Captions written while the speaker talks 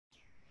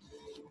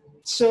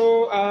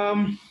So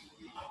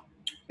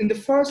in the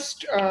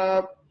first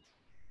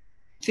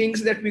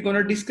things that we're going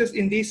to discuss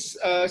in this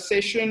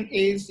session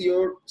is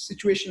your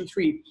situation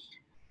 3,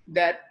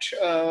 that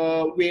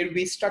where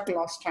we stuck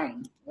last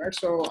time, right?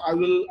 So I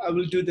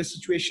will do the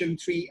situation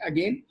 3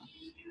 again,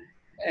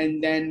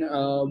 and then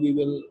we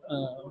will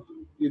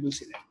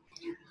see that.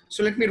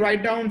 So let me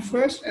write down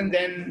first, and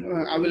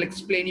then I will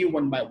explain you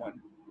one by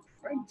one,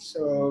 right?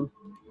 So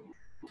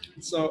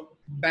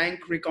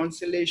bank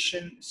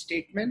reconciliation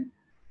statement,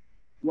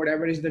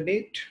 whatever is the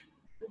date.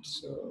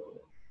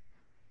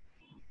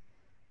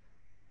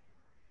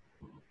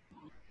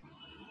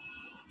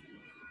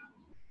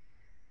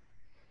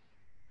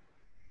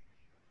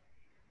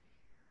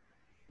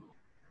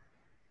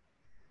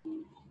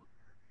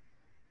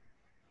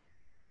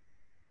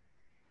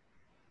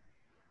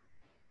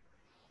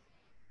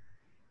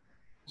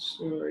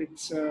 So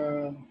it's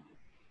a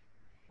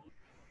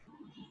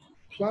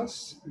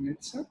plus and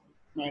it's a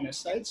minus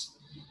sides.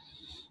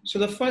 So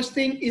the first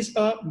thing is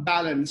a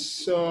balance.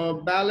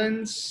 So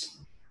balance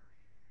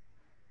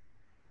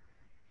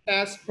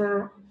as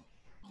per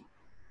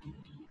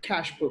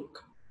cash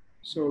book.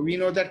 So we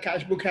know that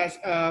cash book has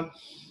a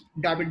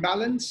debit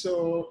balance.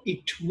 So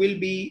it will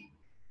be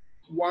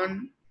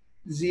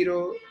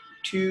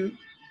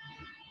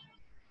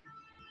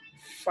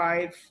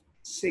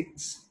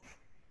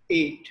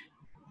 102,568.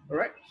 All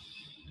right.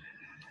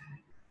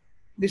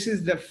 This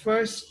is the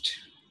first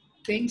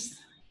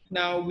things.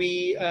 Now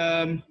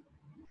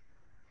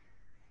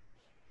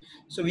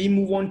so we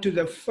move on to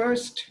the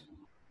first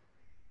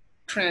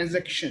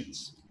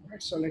transactions.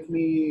 Right, so let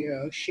me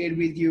share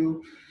with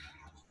you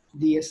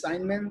the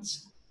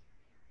assignments.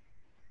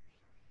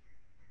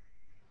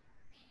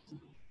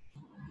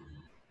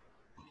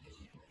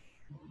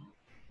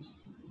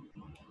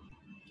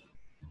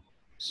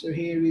 So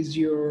here is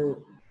your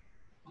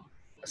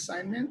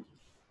assignment.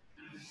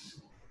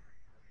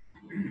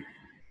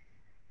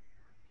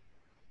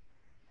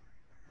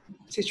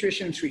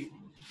 Situation 3.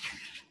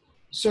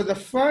 So the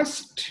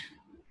first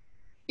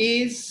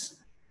is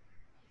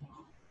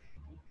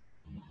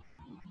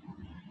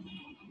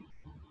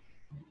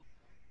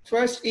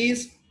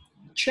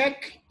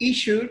check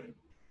issued,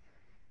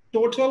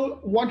 total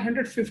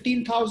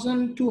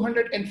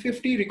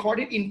 115,250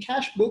 recorded in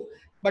cash book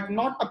but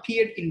not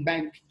appeared in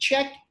bank.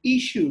 Check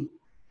issued.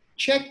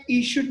 Check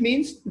issued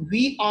means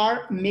we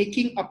are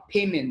making a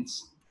payment.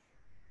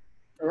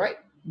 All right,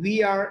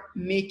 we are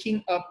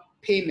making a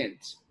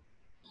payment.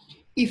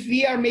 If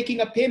we are making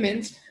a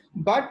payment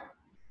but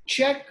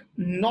check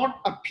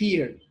not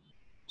appeared,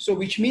 so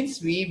which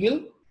means we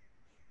will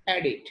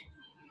add it.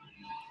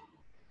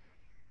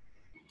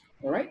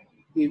 All right,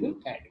 we will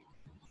add it.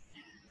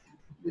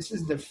 This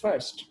is the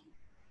first.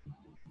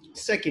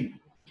 Second,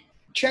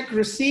 check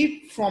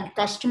received from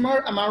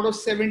customer, amount of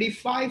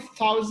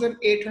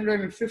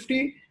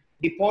 75,850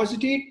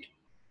 deposited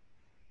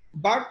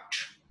but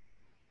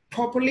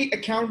properly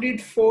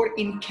accounted for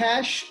in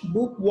cash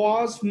book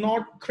was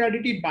not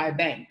credited by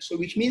bank. So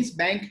which means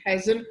bank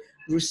hasn't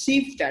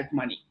received that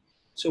money.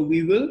 So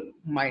we will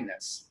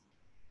minus.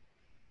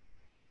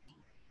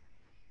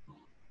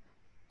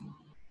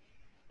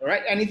 All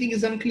right, anything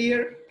is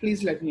unclear,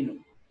 please let me know.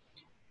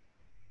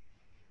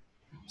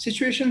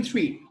 Situation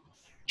 3,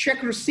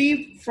 check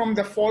received from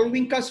the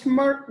following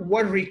customer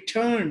were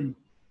returned,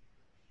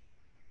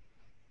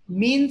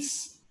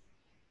 means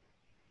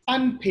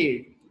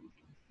unpaid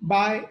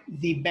by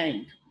the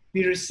bank.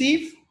 We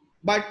receive,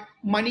 but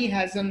money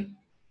hasn't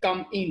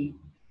come in.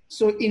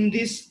 So in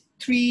these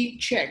 3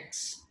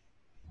 checks,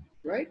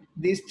 right,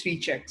 these 3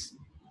 checks,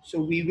 so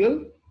we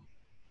will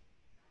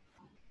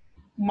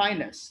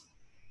minus.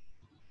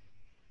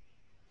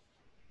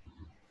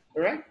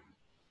 All right,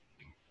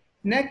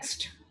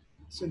 next,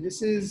 so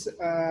this is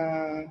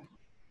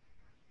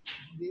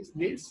this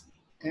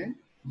and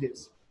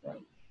this,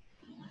 right?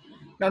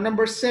 Now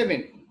number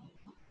 7,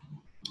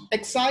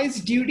 excise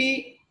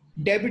duty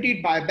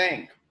debited by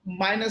bank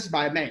minus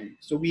by bank,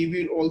 so we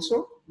will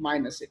also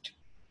minus it.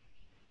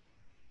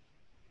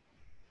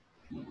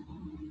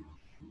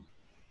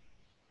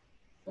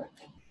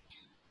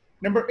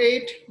 Number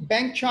 8,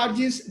 bank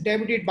charges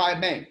debited by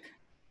bank,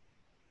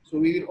 so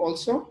we will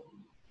also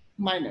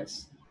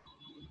minus.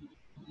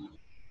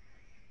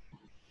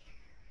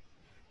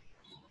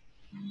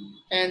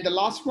 And the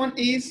last one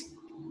is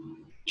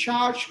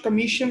charge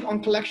commission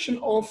on collection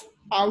of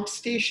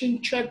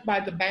outstation check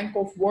by the bank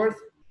of worth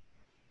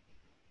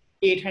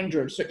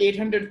 800. So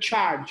 800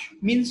 charge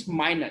means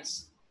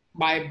minus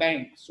by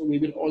bank, so we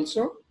will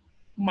also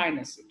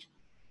minus it.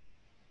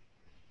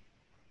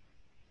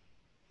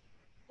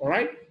 All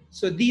right,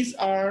 so these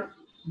are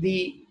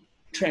the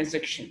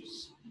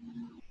transactions.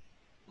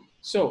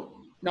 So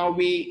now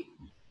we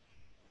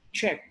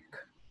check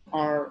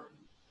our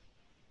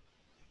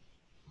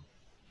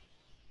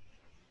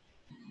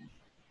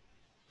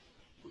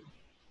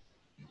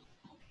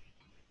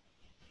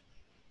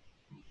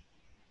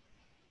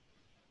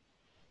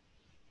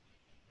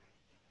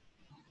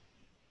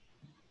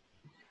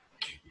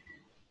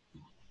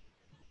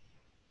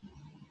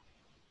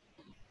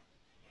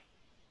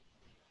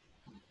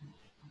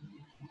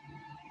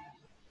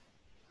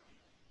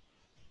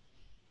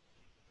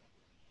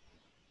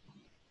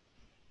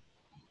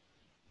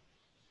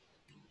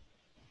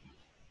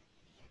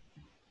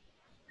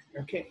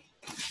Okay.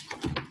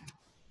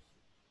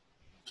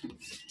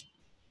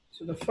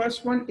 So the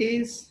first one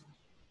is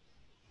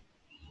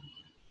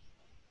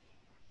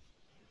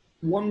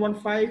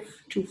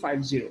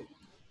 115250,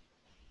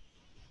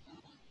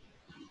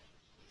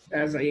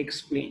 as I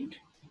explained.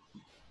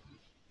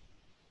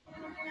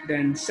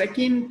 Then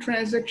second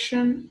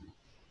transaction,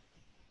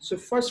 so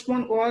first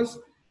one was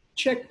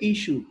check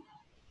issued,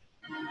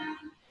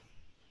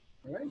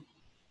 all right?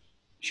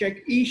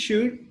 Check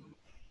issued,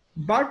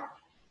 but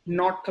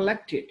not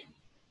collected.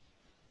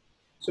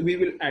 So we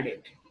will add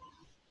it,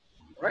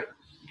 all right?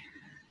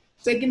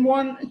 Second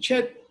one,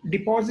 check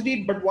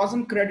deposited but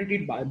wasn't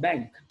credited by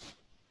bank.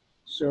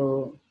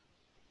 So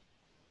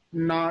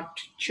not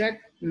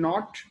check,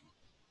 not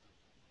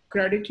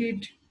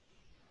credited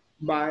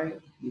by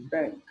the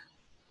bank.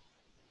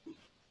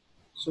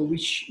 So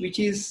which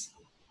is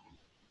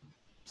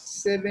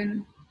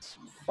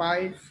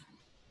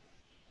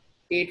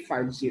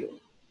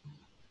 75850.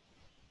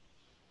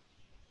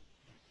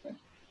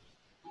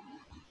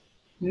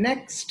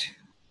 Next,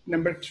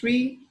 number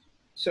 3.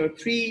 So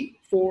 3,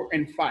 4,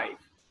 and 5.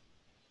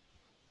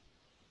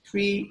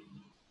 3,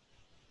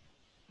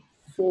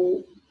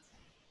 4,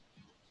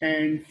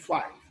 and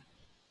 5.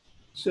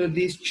 So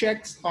these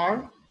checks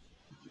are,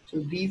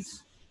 so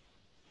these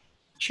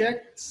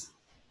checks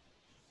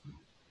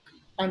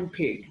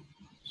unpaid.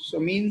 So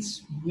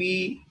means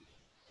we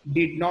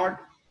did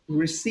not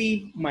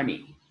receive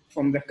money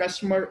from the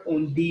customer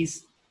on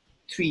these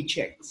 3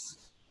 checks,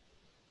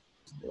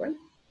 right?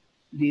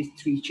 These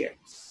 3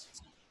 checks.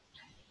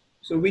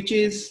 So which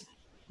is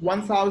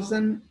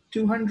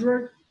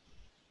 1,200,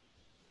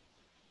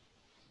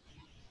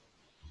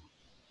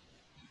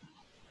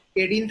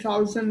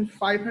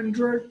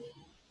 18,500,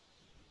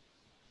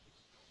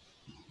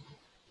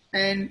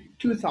 and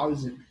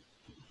 2,000,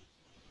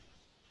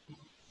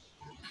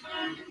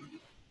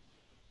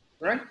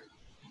 right?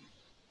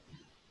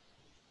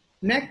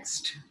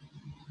 Next,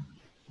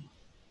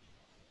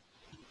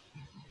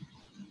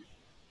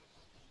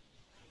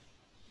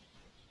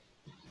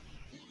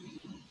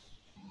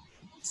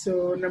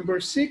 so number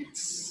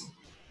 6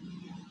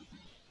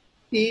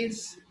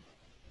 is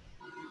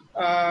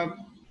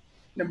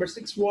number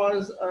 6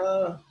 was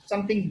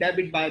something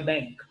debit by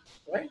bank,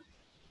 right?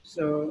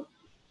 So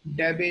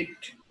debit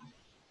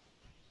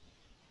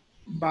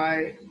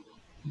by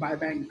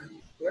bank,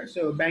 right?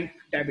 So bank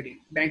debiting,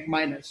 bank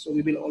minus. So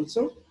we will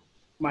also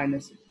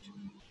minus it.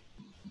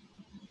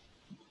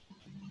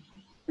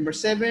 Number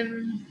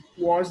 7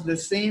 was the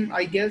same,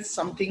 I guess,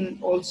 something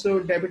also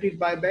debited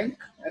by bank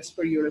as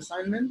per your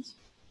assignments,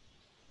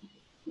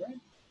 right?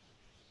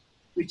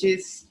 Which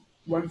is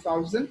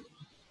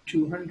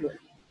 1,200.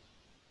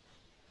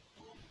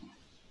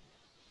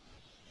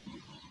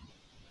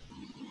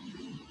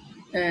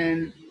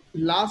 And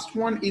last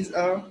one is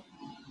a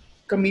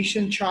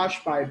commission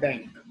charged by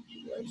bank,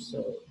 right?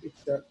 So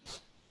it's a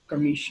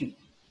commission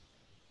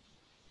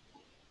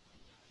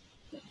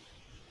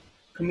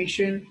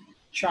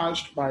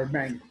charged by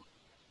bank,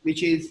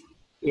 which is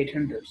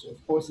 800. So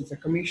of course it's a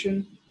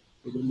commission,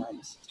 we will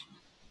minus it,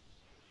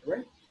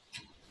 right?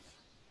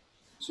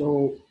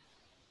 So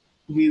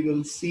we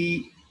will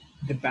see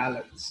the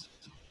balance.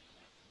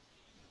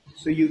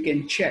 So you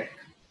can check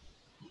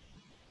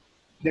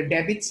the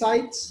debit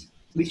sides,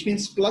 which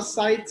means plus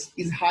sides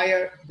is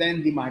higher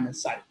than the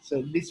minus side.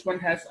 So this one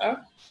has a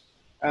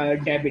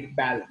debit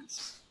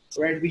balance,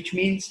 right? Which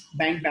means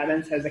bank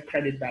balance has a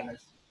credit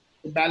balance.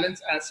 The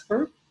balance as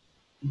per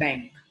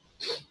bank.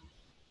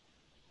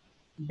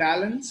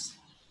 Balance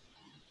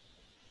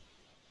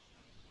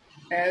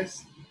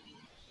as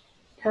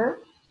per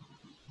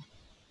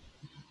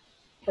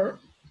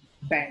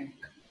bank,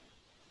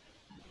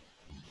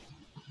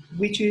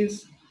 which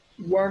is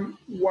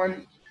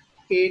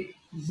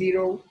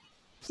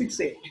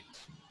 118068.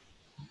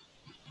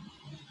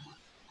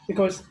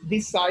 Because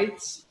this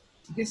sides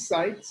is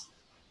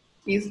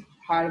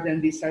higher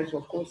than this side, so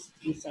of course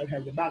this side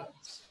has a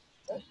balance.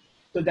 Right?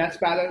 So that's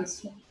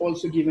balance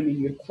also given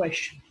in your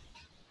question.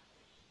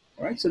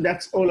 All right, so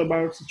that's all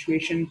about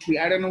situation 3.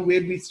 I don't know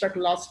where we stuck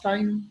last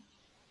time,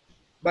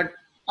 but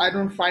I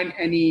don't find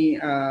any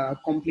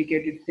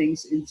complicated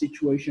things in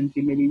situation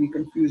 3. Maybe we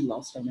confused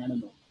last time, I don't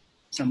know,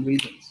 some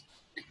reasons.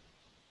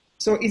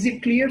 So is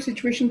it clear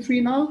situation 3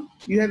 now?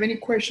 Do you have any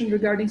question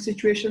regarding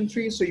situation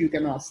 3? So you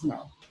can ask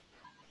now.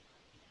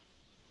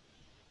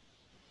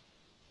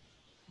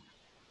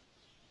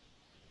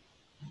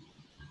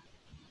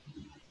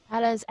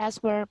 Balance as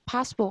per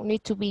passbook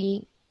need to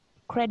be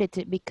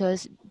credited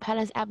because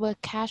balance as per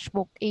cash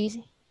book is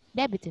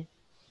debited.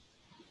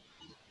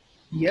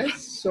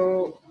 Yes,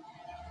 so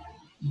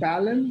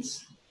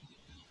balance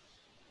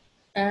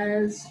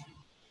as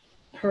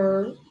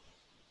per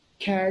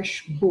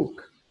cash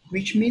book,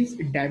 which means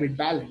debit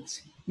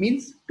balance,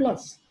 means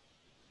plus,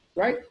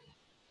 right?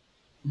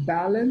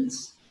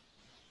 Balance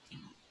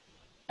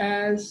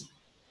as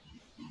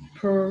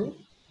per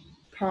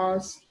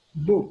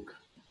passbook,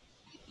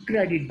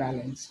 credit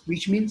balance,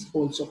 which means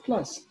also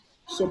plus.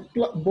 So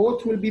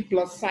both will be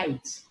plus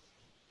sides.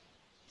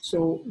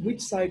 So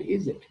which side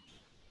is it?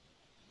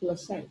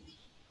 plus sign,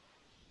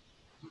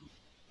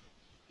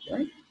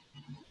 right?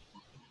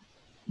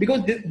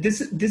 Because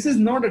this is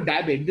not a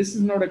debit, this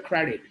is not a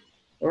credit,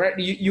 all right?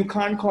 You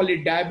can't call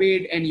it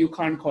debit and you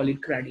can't call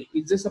it credit.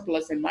 It's just a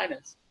plus and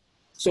minus.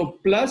 So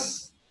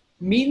plus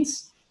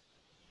means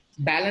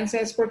balance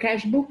as per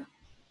cash book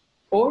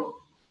or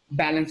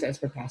balance as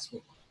per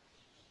passbook.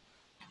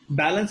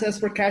 Balance as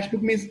per cash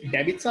book means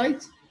debit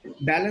side,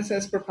 balance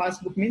as per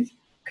passbook means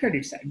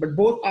credit side, but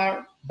both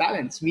are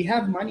balanced. We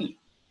have money,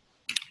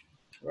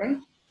 right?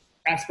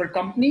 As per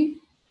company,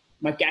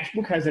 my cash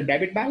book has a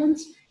debit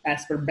balance.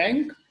 As per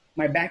bank,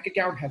 my bank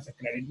account has a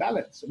credit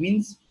balance. So it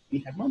means we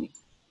have money.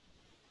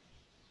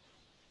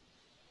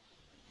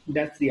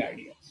 That's the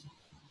idea.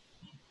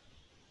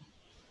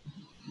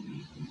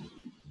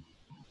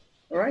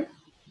 All right?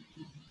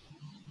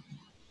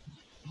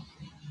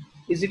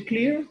 Is it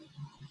clear?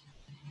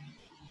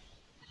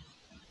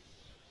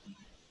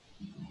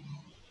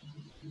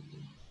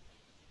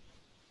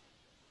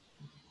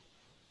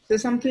 Say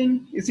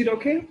something. Is it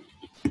okay?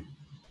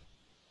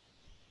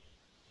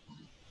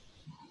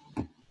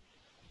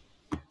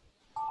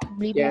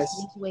 Believe Yes.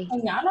 this way.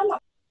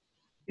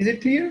 Is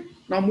it clear?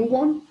 Now move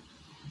on.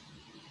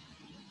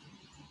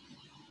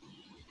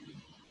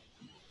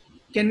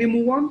 Can we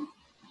move on?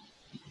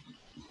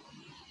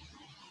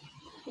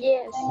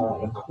 Yes.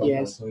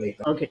 Yes.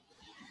 Okay.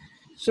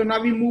 So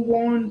now we move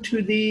on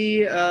to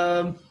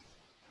the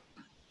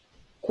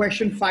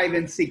question 5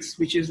 and 6,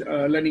 which is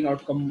learning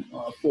outcome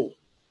 4.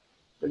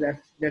 So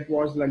that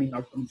was learning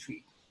outcome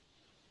 3.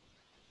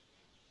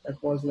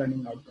 That was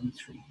learning outcome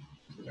 3.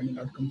 So learning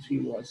outcome 3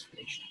 was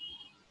finished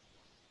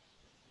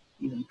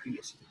even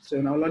previously. So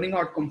now learning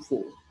outcome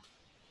 4.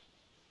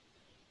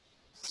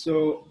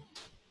 So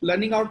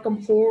learning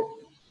outcome 4,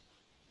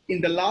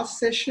 in the last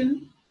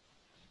session,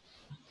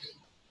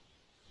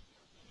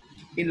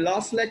 in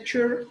last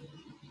lecture,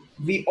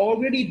 we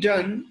already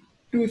done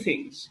 2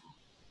 things.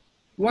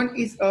 One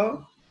is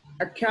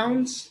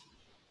accounts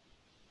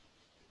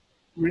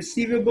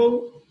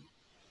receivable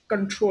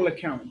control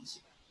accounts,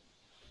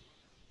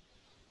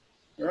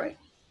 all right?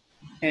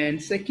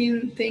 And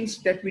second things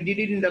that we did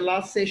it in the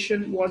last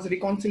session was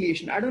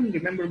reconciliation. I don't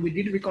remember, we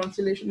did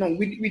reconciliation. No,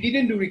 we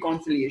didn't do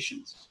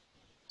reconciliations,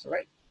 all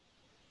right?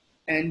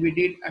 And we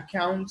did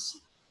accounts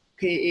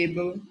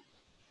payable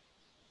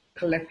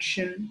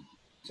collection,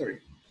 sorry,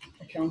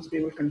 accounts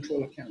payable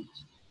control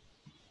accounts.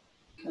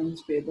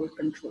 Accounts payable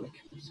control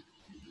accounts.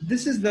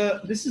 This is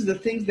the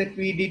things that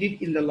we did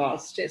it in the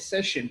last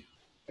session.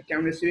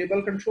 Account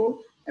receivable control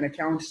and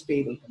accounts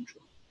payable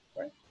control,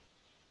 right?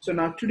 So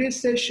now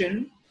today's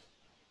session,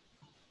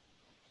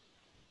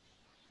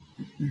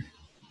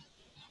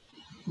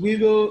 we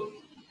will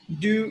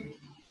do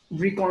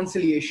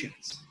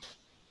reconciliations,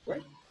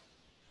 right?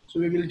 So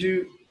we will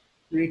do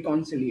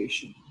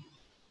reconciliation.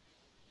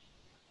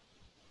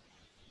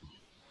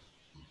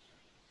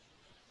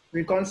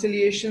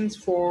 Reconciliations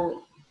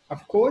for,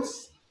 of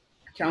course,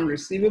 account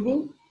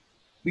receivable,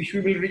 which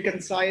we will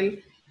reconcile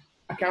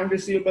account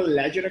receivable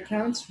ledger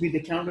accounts with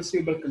account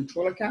receivable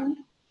control account,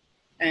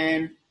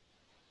 and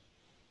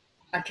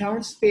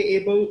accounts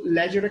payable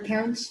ledger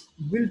accounts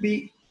will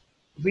be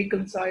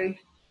reconciled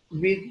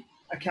with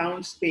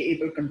accounts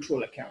payable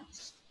control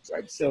accounts,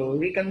 right? So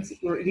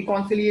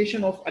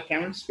reconciliation of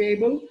accounts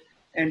payable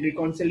and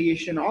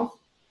reconciliation of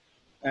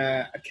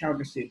account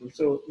receivable.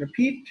 So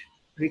repeat,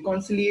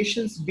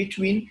 reconciliations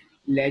between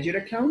ledger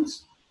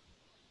accounts,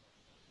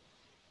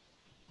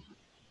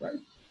 right,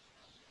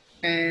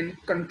 and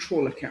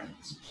control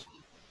accounts.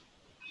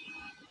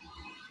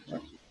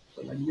 Right?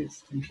 So like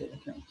this, control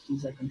accounts.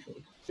 These are control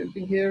accounts. Same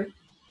thing here,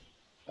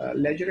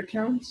 ledger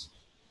accounts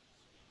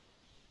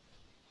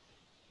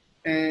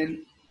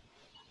and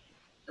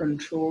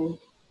control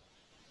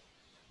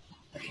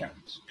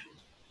accounts.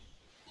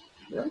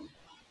 Right?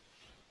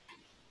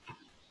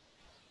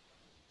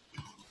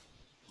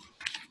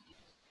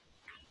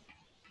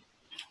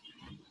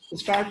 So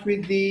start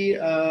with the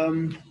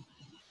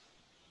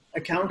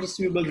account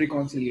receivable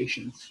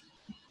reconciliations.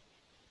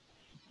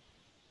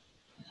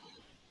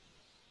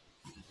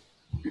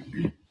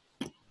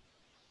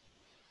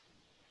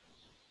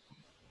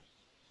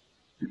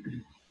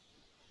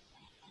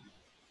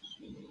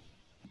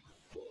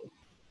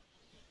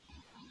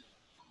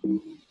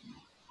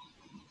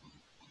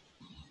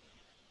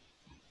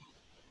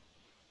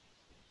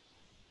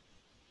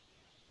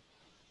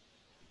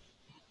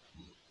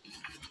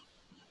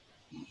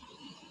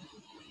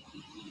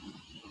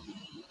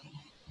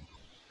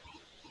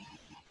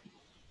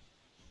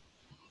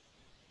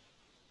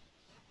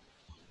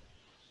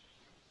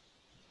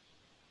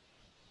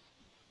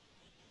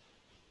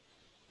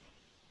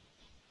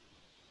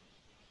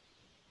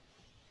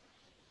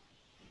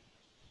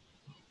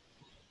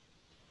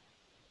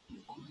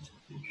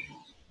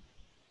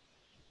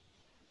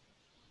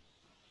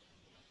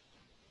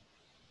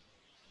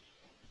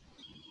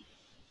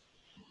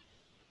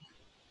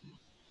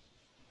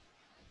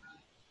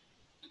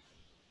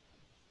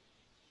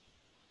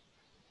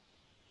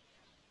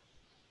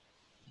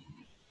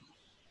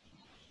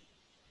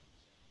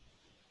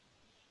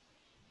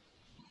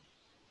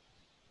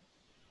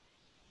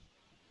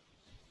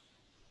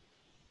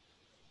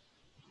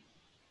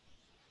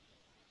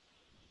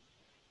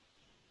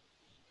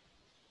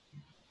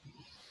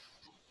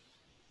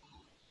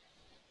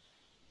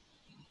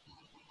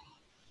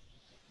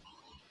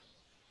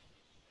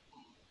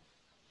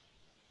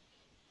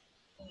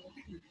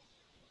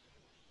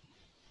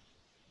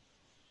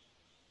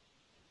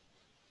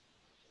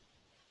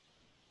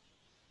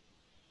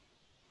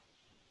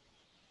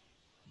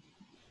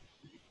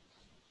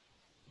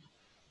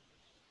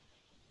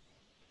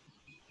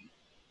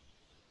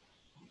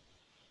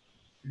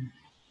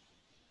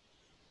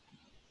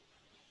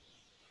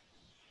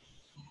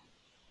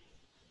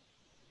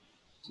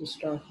 So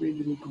start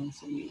with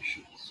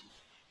reconciliations.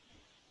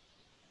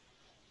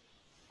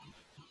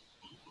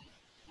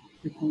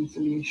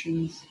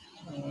 Reconciliations.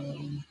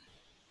 Um,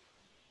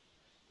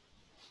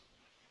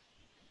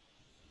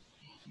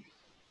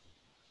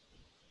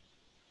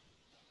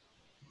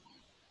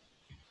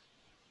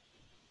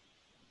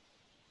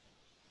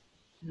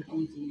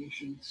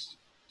 reconciliations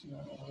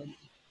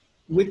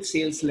with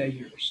sales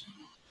ledgers.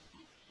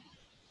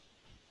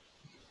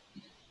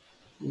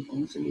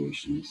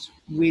 Reconciliations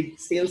with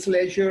sales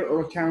ledger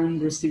or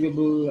account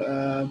receivable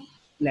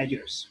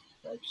ledgers.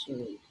 Right.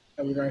 So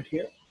I will write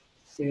here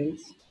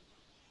sales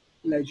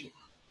ledger.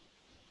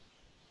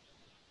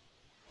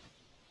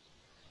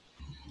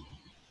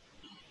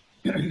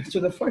 So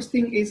the first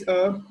thing is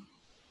a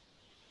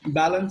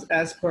balance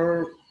as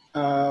per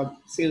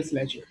sales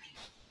ledger.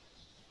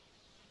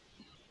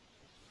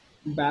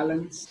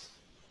 Balance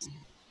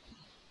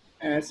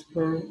as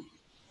per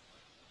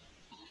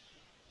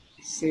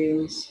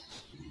sales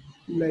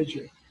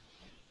ledger.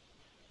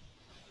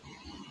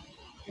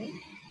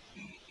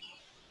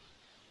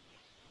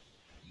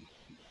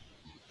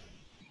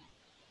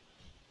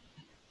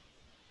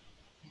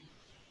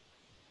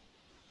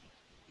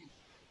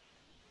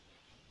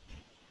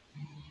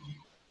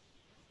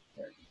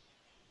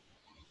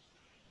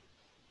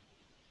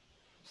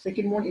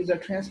 Second one is a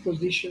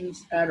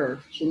transpositions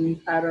error. So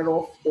means error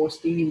of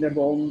posting in the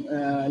wrong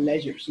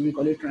ledger. So we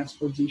call it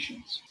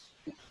transpositions.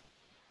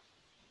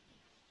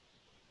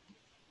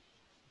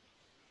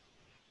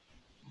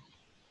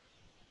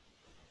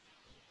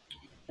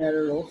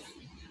 Error of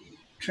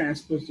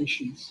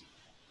transpositions.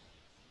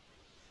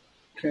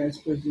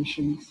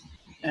 Transpositions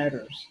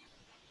errors,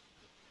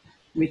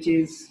 which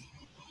is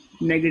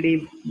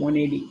negative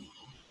 180.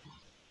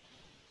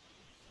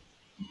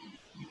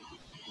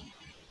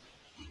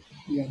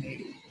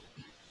 180.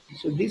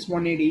 So this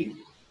 180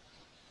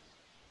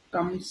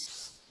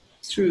 comes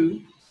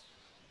through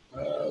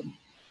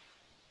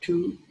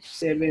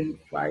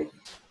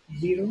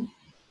 2750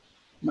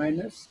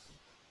 minus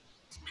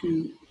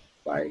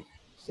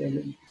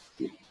 2570,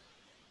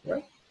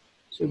 right?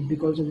 So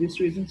because of these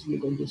reasons, we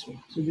go this way.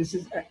 So this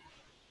is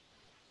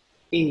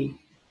A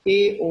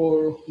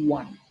or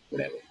 1,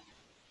 whatever.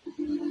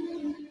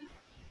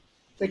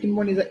 Second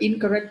one is an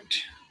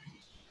incorrect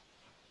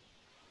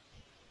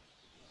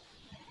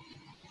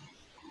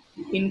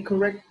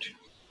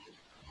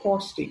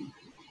costing.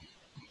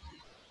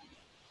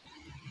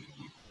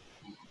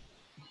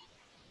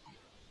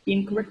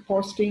 Incorrect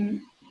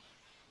costing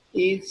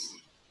is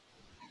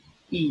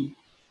E,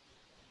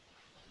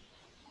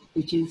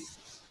 which is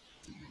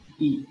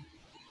E.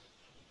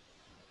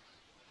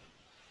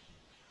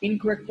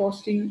 Incorrect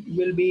costing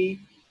will be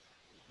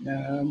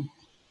 0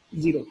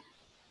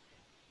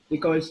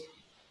 because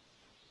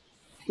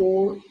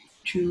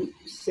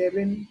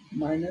 427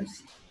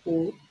 minus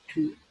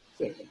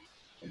 427.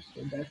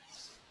 So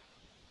that's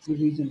the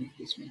reason of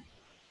this one.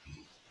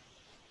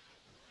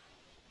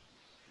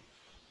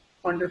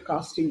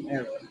 Undercasting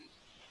error.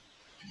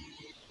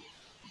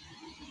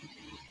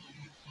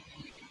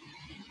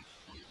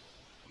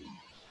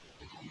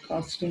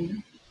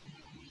 Casting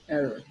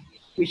error,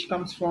 which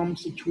comes from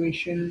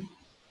situation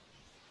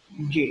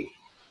J,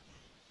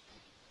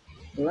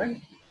 right?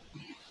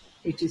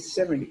 Which is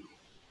 70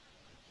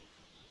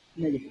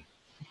 negative.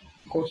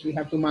 Of course, we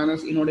have to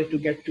minus in order to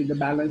get to the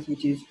balance,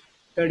 which is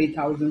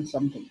 30,000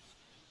 something.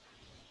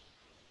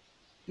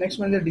 Next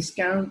one, the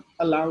discount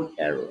allowed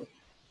error.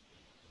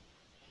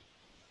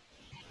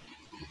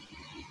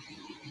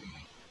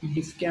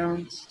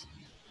 Discounts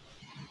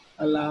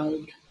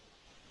allowed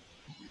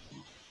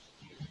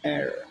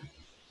error,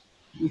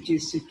 which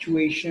is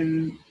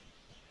situation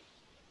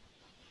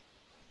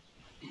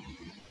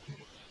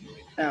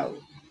L.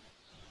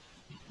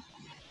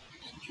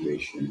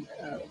 Situation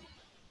L.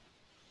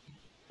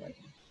 Right.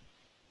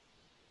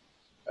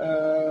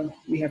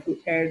 We have to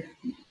add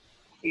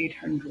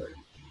 800.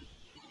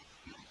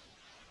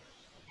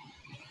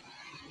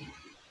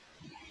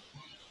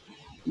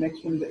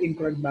 Next one is the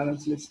incorrect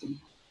balance listing.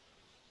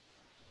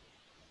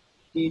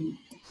 Incorrect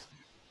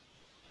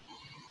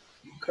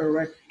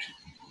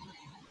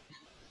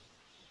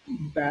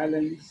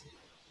balance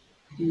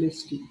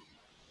listing,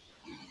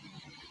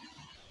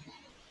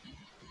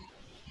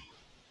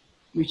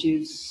 which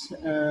is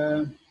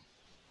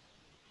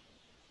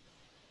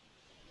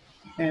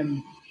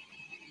M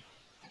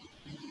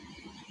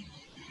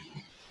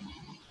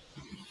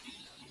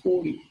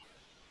 40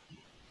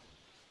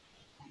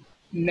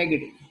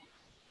 negative.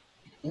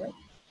 Right?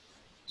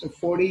 So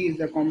 40 is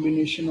the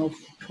combination of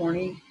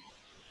 20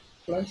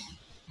 plus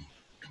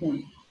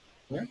 20.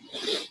 Right?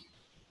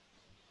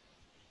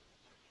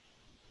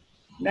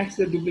 Next,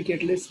 the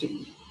duplicate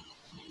listing.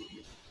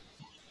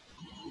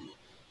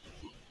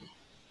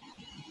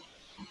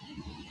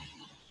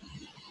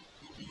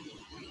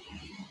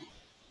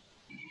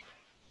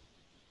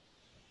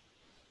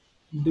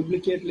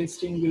 duplicate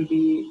listing will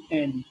be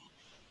N.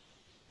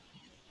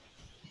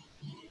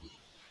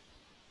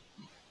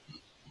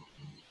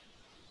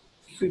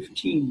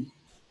 -15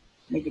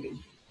 negative.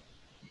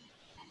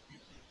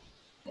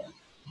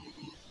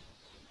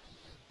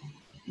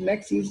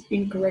 Next is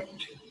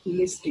incorrect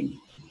listing.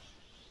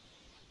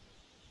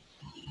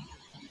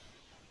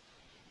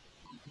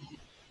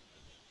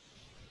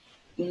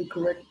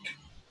 Incorrect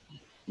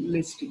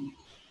listing.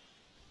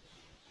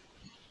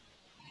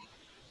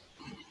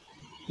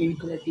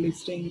 Incorrect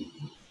listing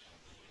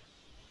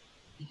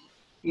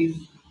is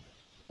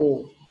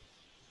O,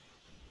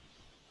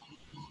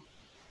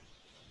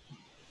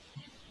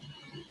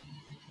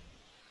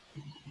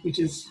 which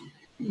is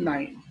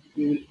 9.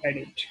 We will add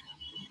it.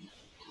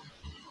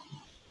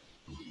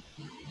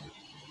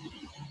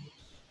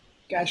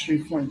 Cash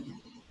refund.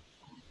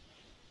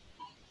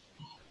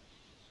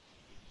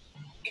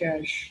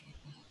 Cash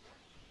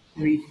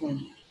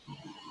refund.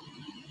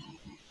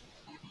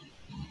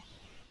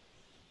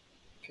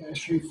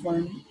 Cash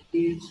refund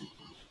is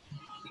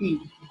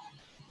P.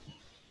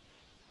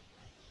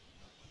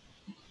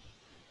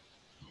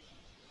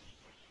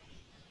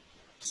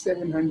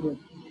 700.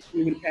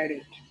 We will add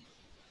it.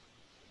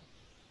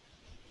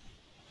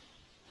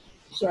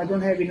 So I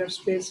don't have enough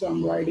space, so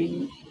I'm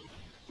writing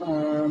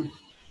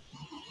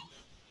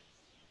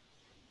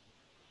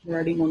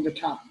on the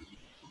top.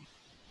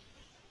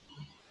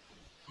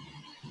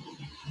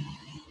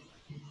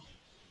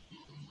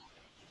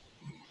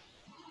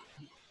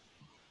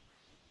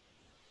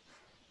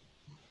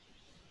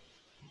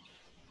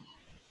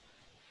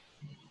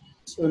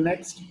 So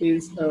next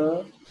is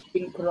a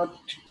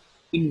incorrect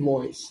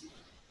invoice.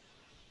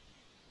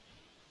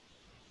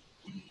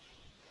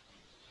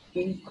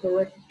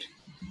 Incorrect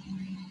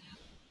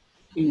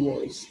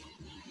invoice.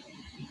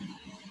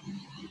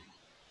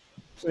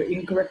 So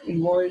incorrect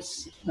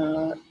invoice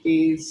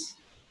is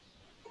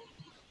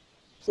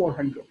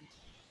 400.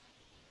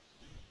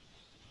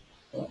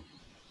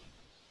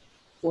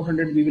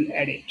 400, we will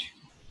add it.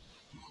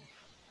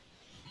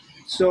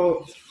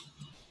 So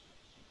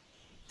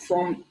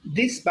from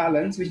this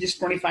balance, which is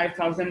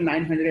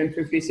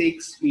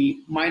 25,956,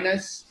 we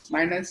minus,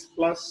 minus,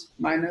 plus,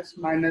 minus,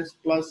 minus,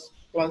 plus,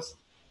 plus,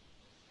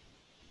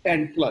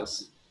 and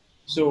plus.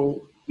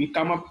 So we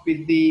come up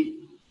with the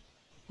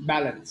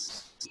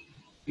balance.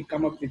 We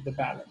come up with the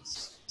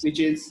balance, which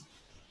is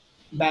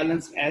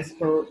balance as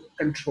per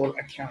control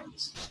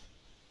accounts.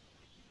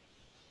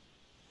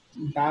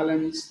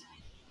 Balance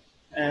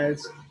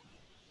as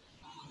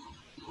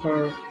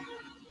per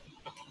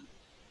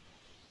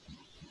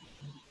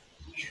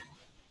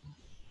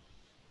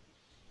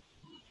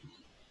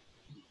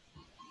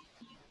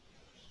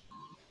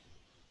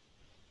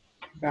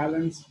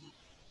balance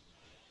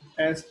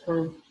as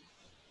per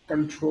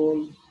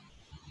control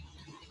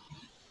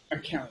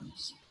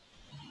accounts.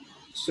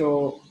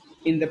 So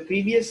in the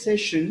previous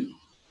session,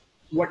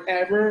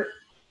 whatever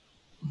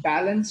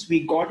balance we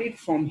got it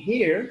from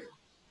here,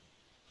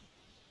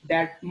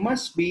 that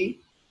must be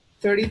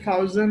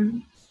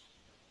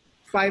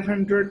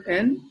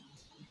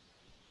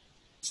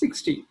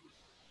 30,560,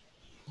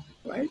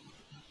 right?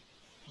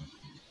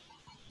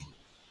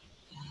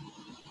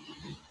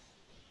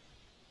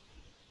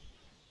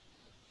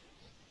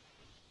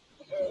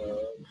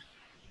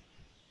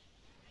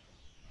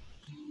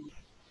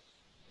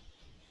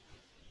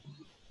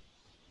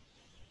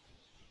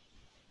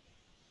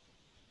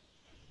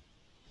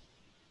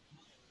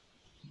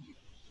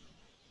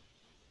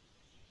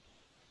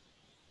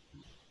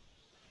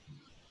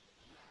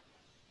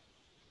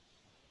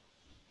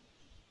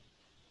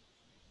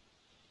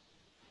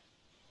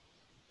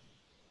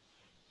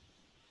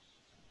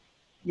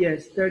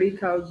 Yes,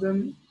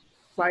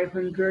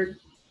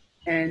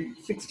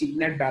 30,560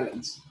 net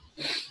balance.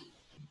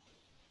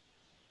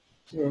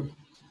 So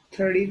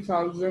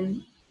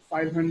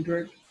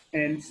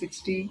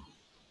 30,560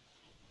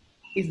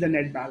 is the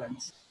net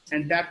balance,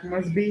 and that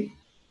must be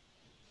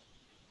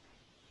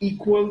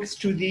equals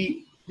to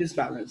this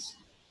balance.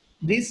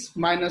 This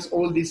minus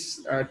all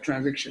this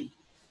transaction.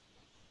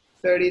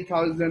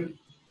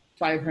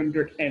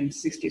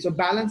 30,560. So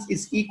balance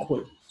is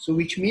equal. So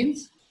which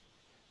means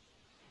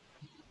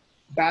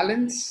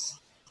balance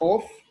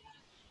of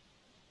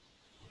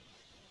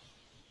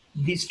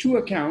these two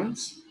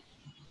accounts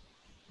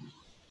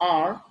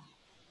are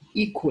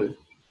equal.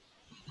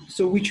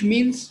 So which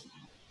means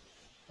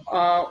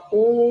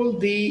all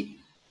the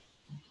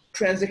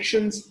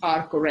transactions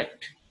are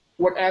correct.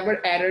 Whatever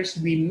errors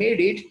we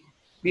made it,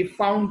 we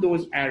found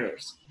those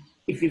errors.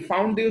 If we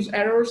found those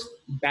errors,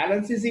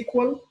 balance is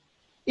equal.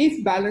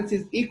 If balance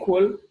is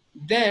equal,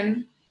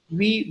 then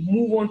we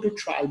move on to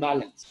trial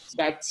balance.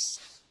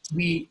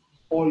 We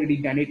already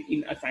done it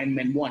in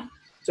assignment 1.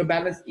 So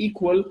balance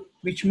equal,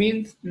 which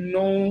means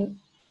no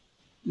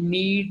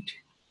need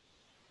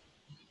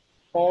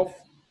of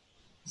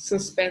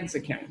suspense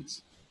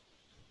accounts.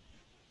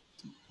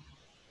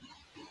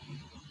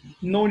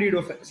 No need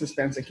of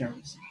suspense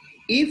accounts.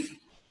 If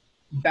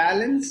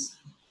balance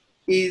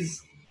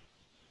is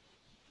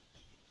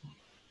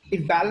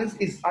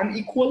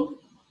unequal,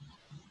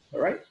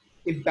 all right,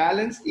 If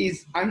balance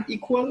is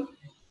unequal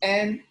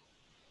and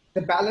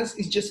the balance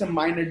is just a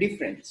minor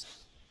difference,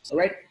 all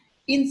right,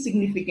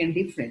 insignificant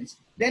difference,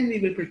 then we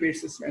will prepare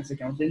suspense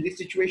accounts. In this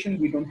situation,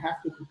 we don't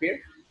have to prepare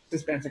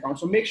suspense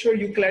accounts. So make sure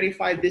you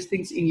clarify these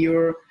things in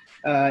your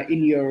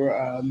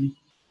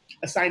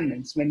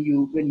assignments. When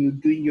you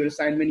doing your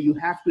assignment, you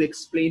have to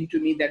explain to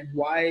me that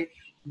why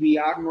we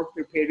are not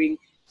preparing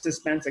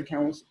suspense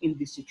accounts in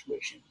this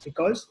situation,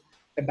 because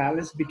the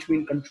balance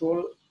between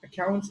control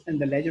accounts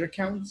and the ledger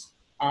accounts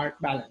are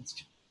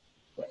balanced,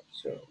 right?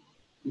 So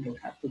you don't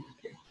have to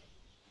prepare.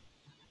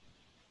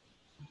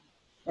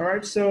 All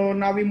right, so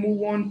now we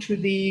move on to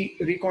the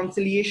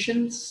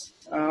reconciliations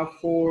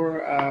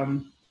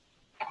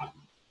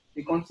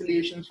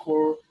reconciliations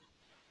for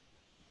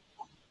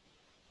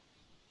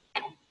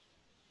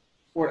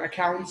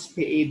accounts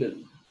payable.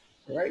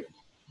 All right,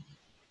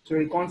 so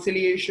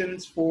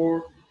reconciliations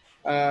for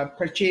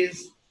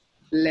purchase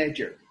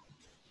ledger.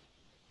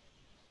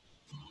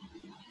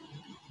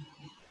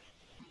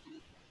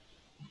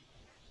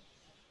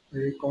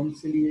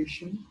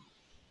 Reconciliation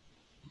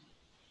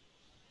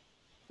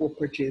for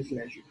purchase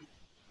ledger.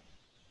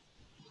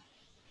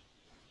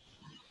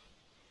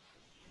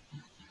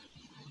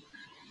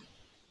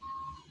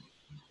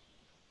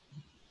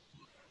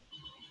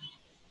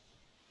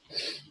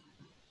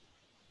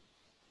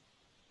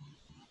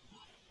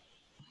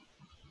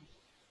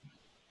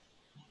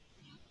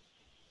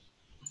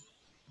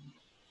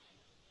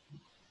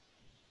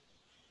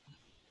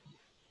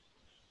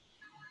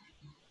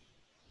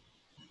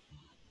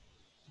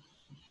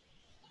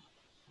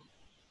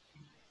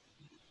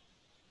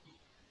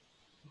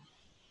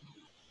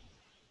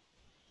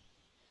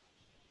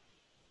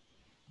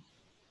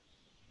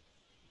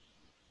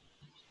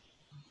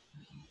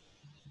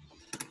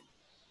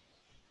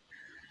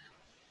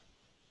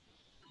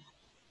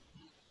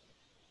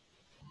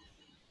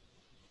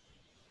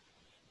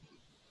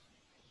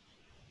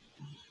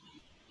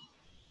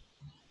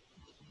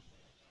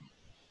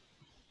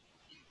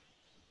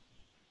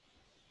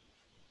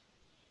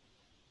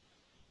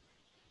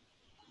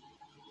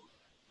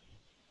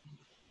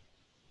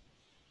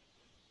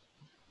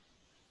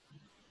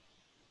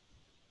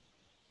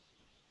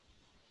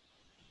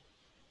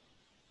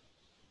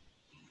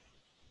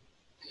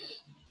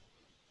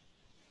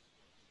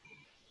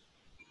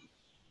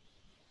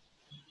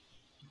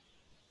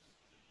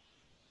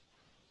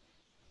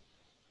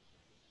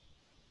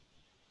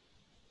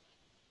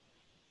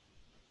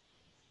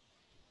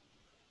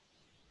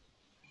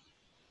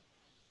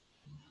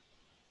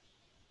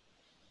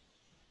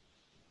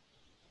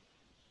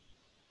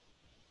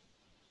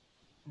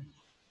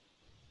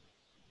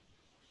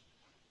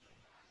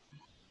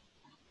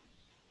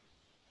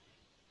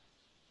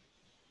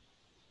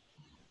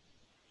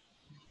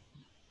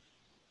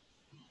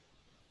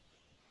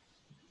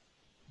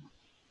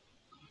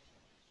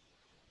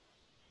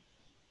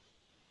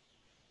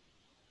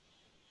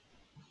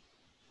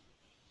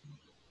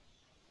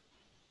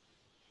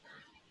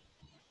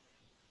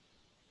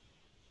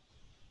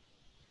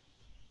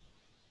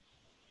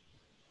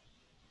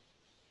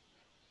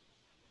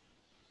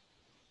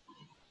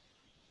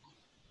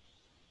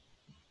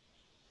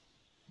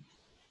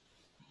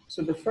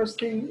 So the first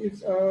thing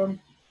is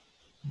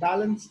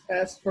balance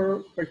as per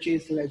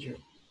purchase ledger.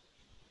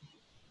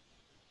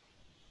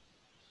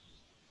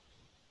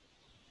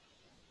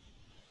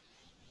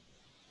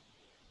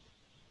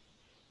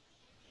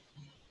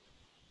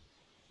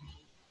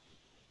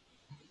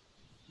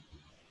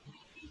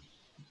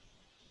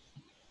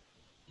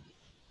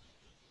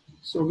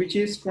 So which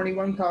is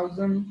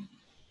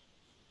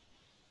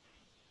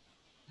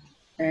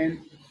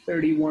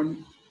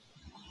 $21,031.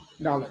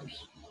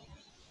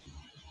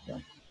 Yeah.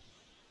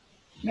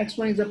 Next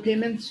one is the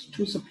payments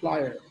to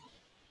supplier.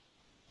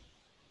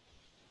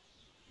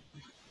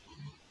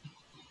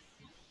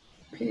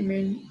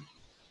 Payment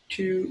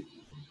to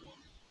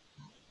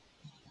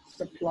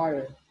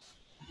supplier,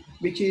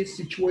 which is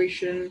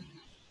situation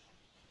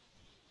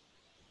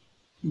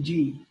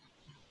G,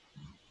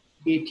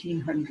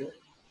 1800.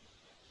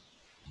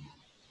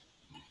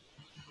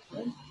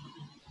 Right?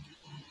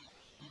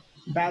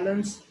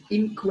 Balance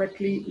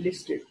incorrectly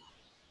listed.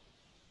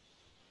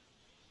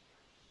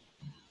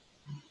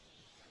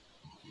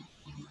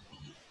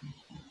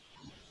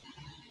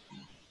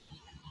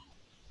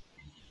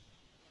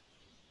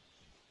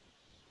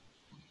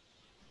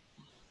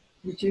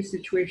 Which is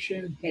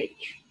situation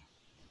H,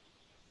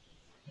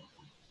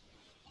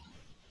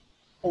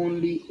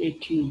 only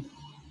 18.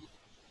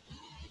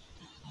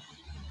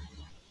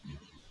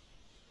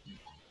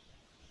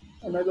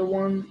 Another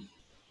one,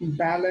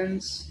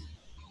 balance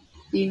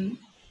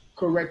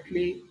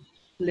incorrectly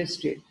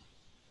listed.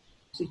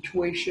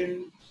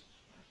 Situation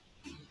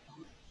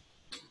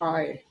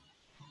I,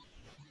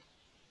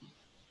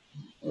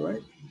 all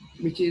right,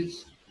 which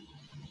is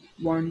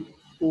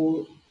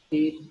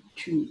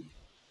 1482.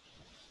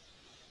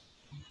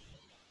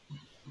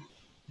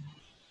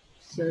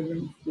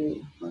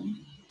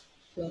 741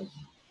 plus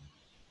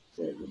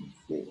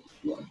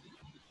 741.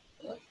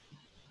 Right?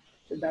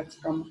 So that's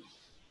come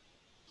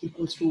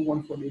equals to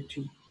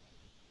 142.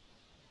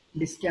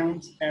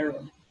 discounts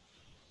error,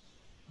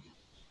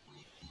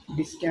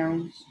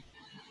 discounts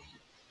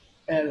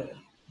error,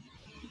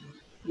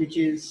 which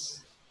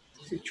is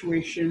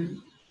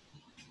situation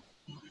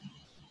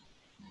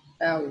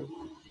L.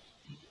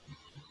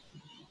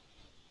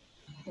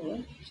 All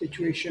right.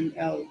 Situation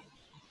L,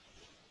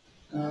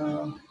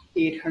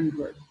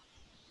 800.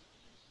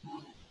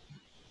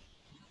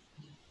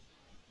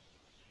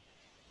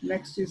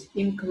 Next is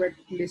incorrect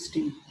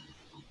listing.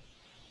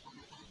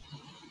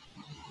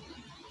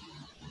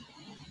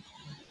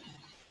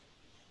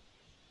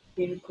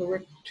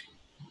 Incorrect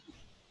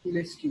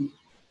listing,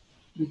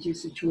 which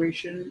is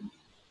situation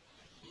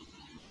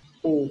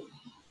O,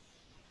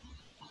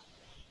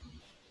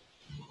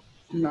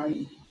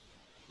 9.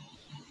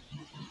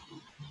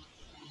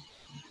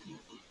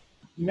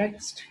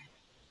 Next,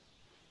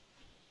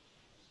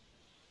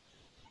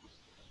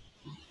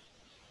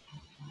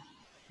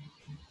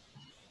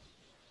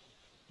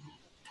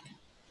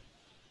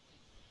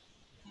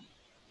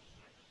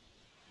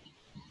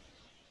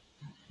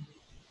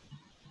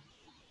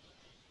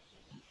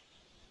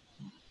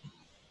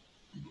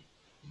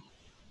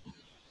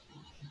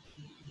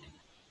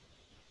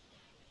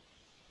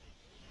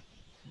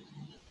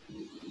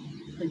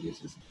 I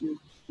guess it's Q.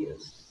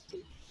 Yes,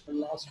 the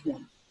last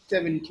one,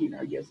 17,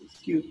 I guess it's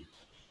Q,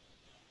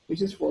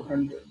 which is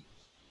 400.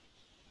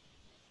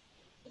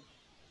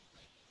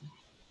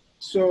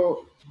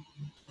 So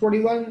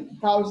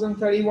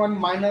 21,031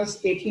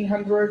 minus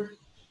 1,800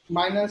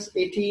 minus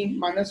 18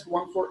 minus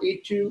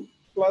 1482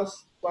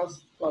 plus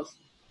plus plus,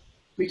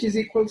 which is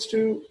equals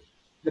to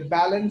the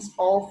balance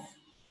of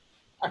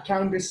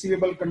account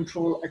receivable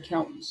control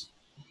accounts.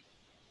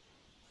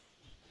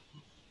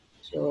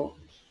 So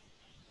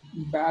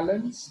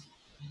balance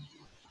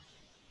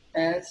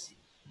as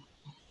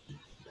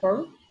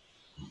per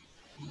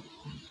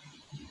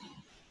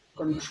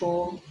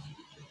control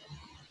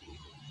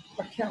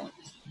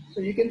accounts.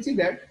 So you can see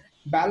that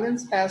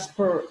balance as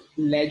per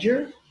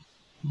ledger,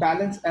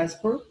 balance as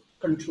per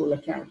control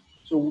account.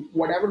 So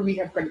whatever we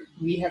have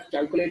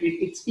calculated,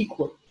 it's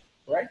equal,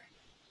 right?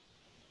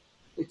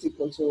 It's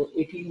equal. So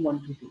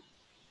 18,122.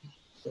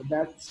 So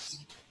that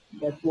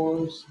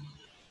was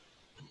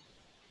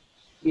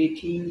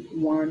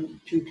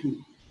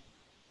 18,122.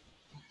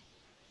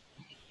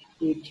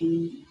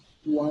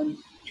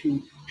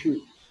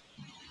 18,122.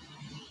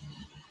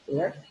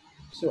 Correct?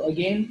 So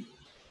again,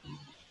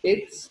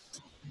 it's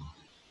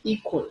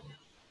equal.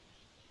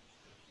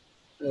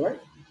 All right?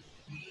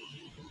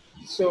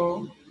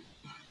 So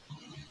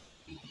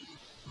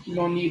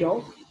no need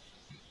of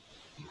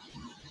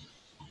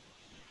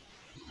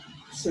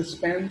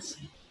suspense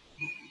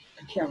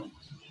accounts.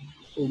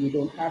 So we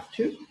don't have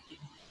to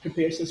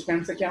prepare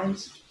suspense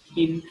accounts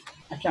in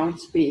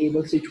accounts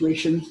payable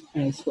situations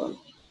as well.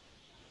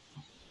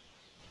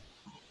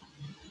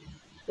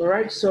 All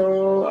right,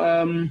 so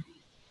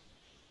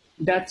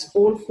that's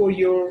all for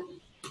your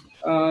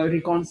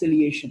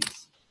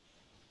reconciliations.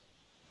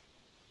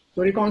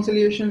 So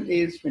reconciliation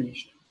is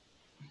finished.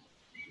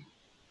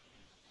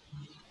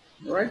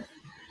 All right.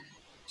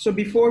 So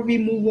before we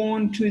move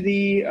on to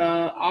the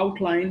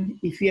outline,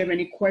 if you have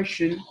any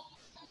question,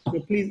 so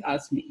please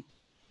ask me.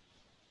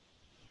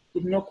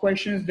 If no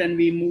questions, then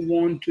we move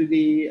on to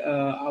the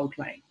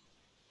outline.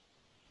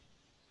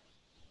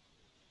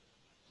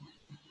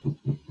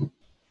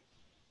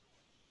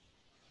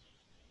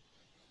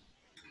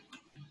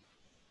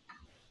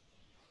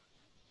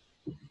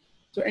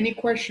 So any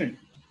question?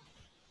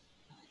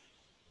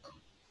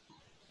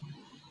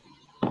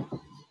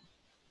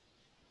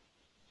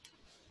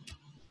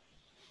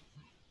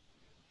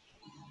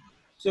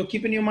 So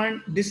keep in your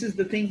mind, this is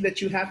the things that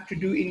you have to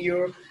do in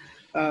your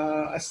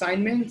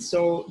assignment.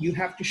 So you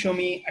have to show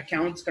me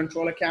accounts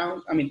control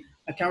account,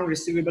 account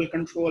receivable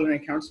control and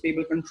accounts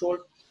payable control.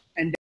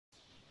 And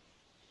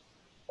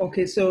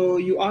okay, so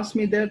you asked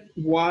me that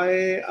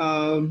why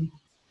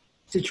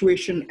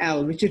situation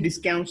L, which is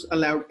discounts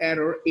allowed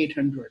error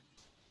 800.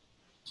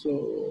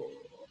 So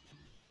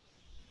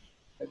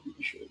let me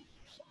show you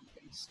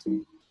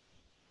something.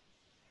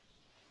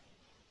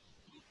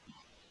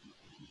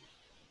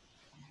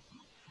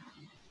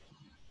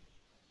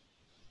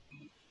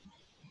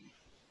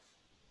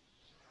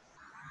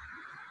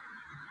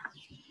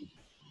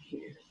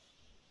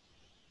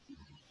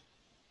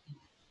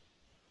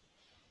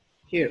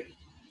 Here,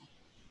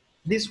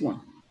 this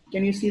one.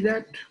 Can you see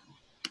that?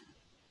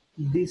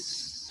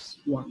 This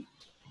one.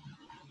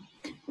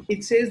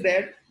 It says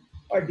that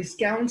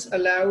discounts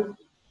allowed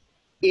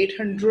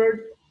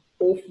 800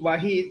 of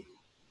Wahid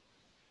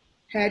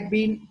had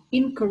been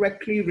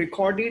incorrectly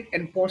recorded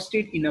and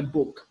posted in a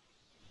book.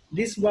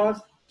 This was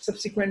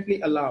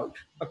subsequently allowed.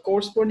 A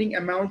corresponding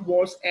amount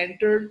was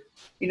entered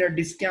in a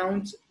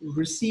discounts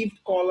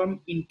received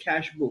column in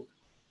cash book.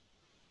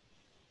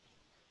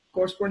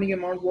 Corresponding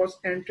amount was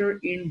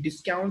entered in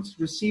discounts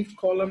received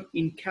column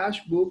in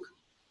cash book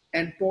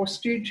and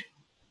posted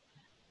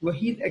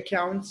Wahid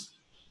accounts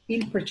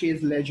in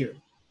purchase ledger.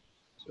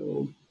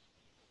 So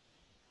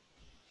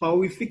how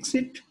we fix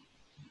it?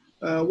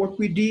 What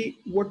we did,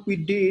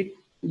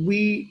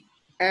 we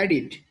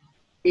added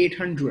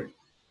 800.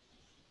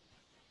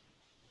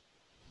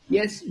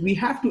 Yes, we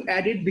have to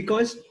add it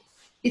because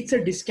it's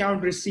a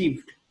discount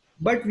received,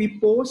 but we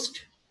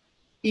post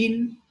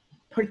in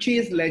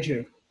purchase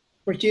ledger.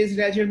 Purchase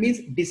ledger means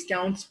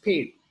discounts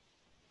paid,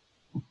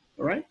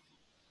 all right?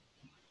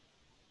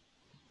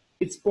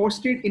 It's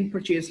posted in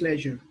purchase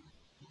ledger.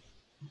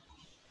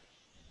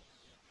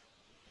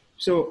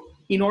 So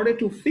in order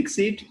to fix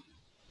it,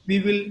 we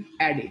will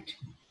add it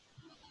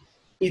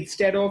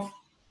instead of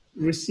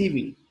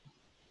receiving.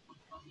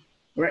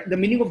 Right? The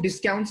meaning of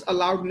discounts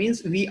allowed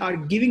means we are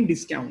giving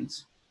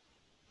discounts,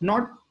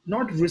 not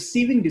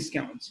receiving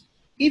discounts.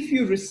 If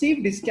you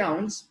receive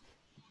discounts,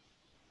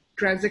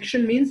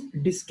 transaction means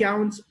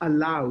discounts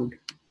allowed.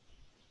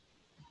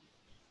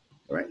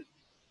 Right?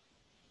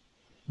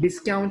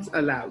 Discounts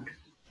allowed.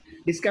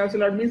 Discounts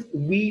allowed means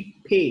we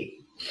pay,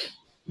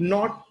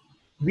 not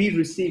we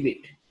receive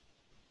it.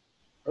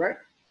 Right?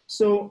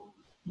 So,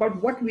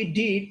 but what we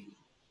did,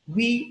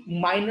 we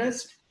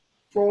minused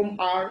from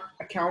our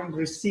account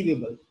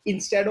receivable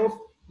instead of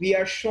we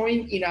are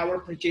showing in our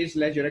purchase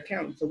ledger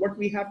account. So what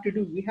we have to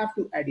do, we have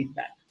to add it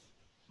back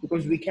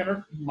because we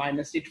cannot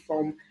minus it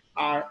from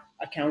our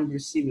account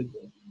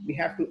receivable. We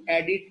have to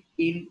add it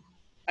in.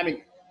 I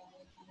mean,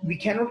 we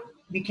cannot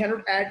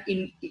add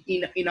in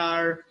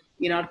our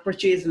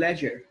purchase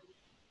ledger.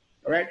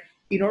 All right.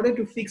 In order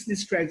to fix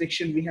this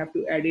transaction, we have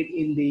to add it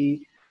in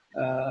the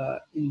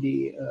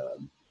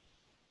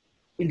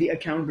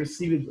account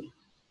receivable.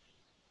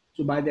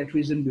 So by that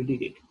reason, we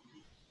did it.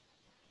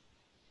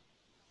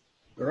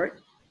 All right.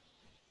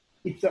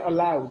 It's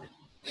allowed,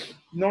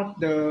 not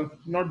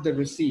the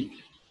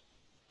received.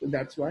 So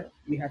that's why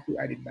we have to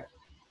add it back.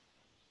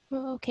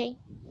 Okay.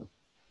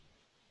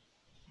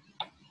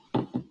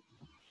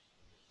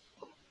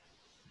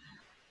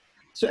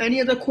 So any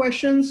other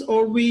questions,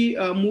 or we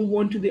move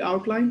on to the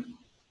outline?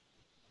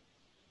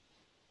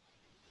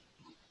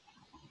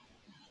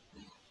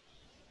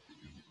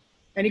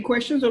 Any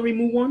questions, or we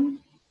move on?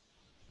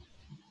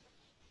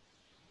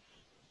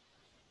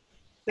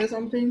 Say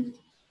something.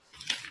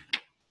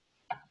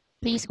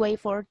 Please wait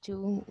for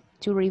to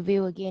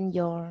review again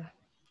your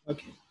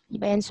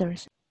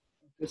answers.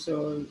 Okay,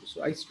 so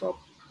I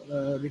stopped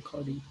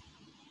recording.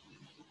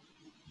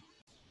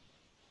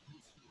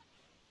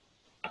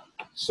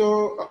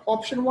 So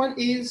option 1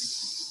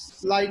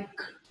 is like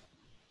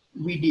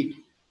we did.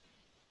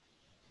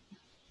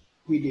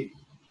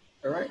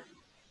 All right,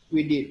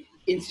 we did.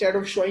 Instead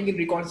of showing in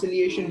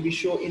reconciliation, we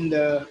show in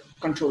the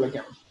control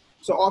account.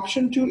 So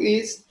option 2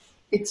 is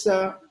it's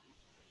a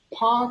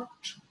part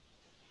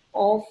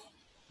of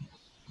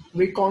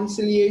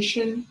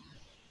reconciliation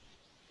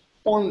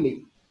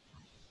only.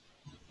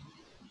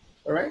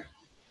 All right,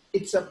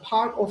 it's a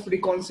part of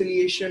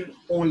reconciliation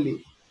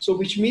only. So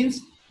which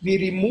means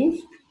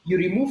you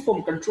remove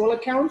from control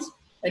accounts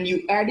and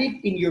you add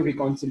it in your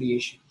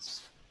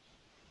reconciliations,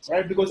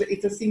 right? Because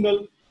it's a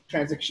single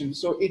transaction,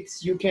 so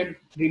you can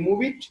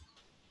remove it.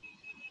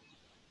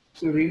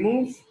 So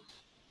remove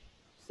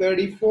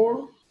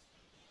 34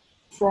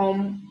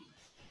 from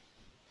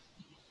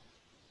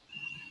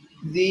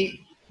the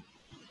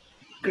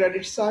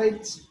credit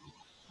sides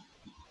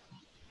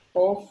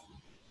of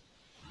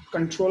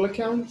control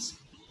accounts,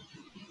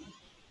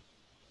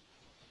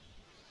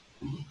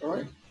 all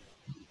right,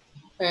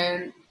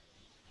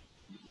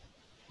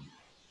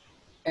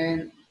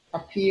 and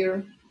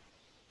appear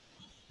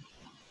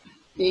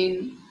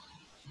in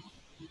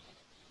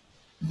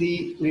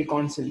the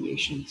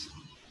reconciliations.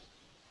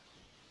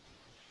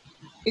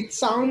 It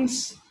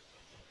sounds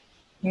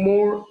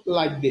more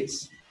like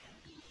this.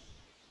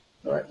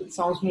 All right, it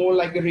sounds more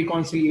like a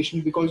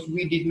reconciliation because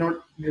we did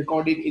not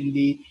record it in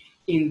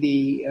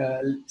the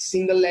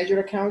single ledger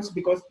accounts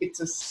because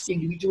it's a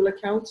individual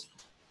accounts.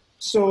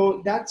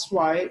 So that's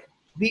why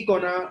we're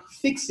gonna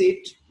fix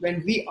it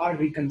when we are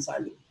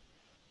reconciling.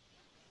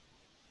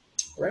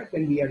 Right,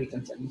 when we are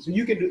reconciling. So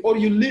you can do, or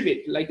you leave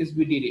it like as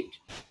we did it.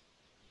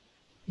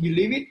 You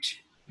leave it.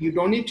 You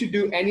don't need to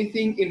do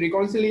anything in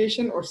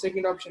reconciliation, or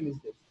second option is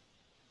this.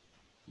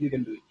 You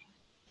can do it.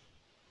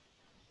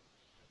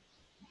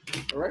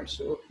 All right,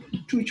 so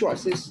 2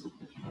 choices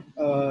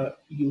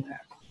you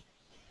have.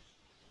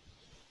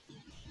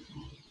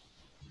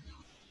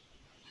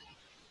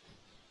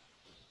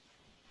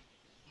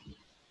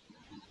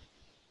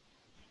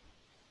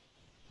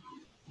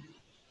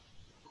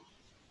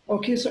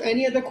 Okay, so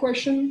any other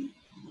question?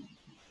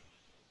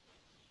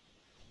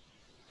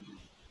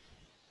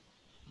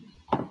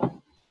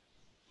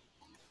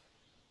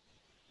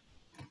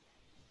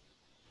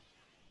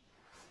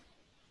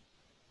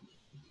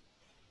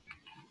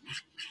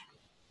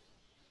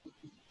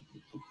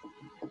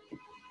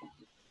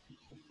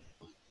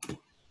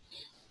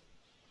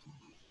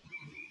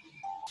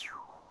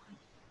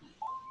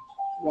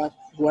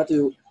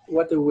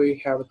 What do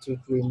we have to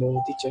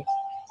remove, teacher?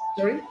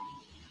 Sorry?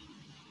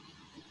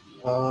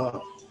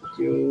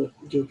 You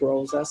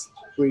process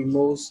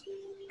remove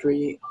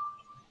 3.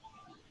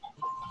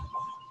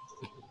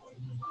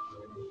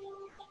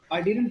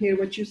 I didn't hear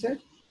what you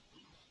said.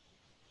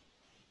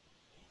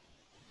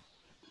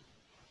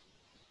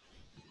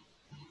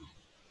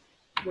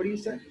 What do you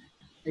say?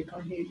 I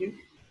can't hear you.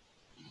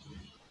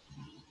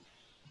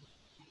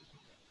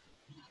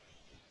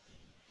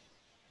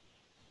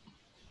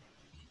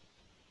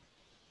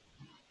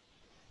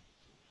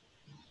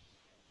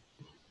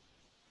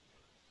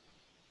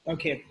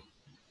 Okay.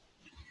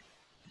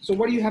 So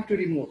what do you have to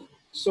remove?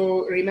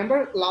 So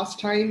remember last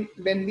time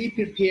when we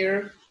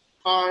prepare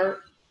our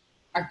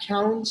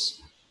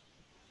accounts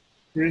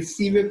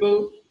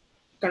receivable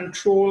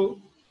control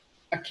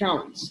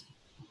accounts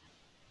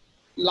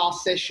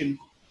last session.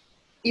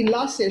 In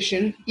last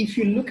session, if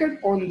you look at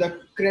on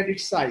the credit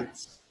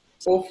sides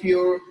of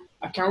your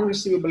account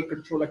receivable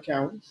control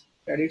accounts,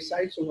 credit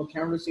sides of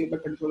account receivable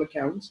control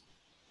accounts,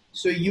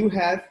 so you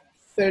have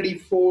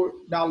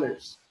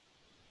 $34,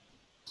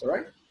 all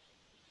right?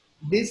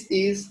 This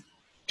is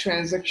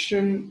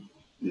transaction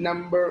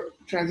number,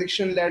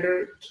 transaction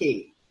letter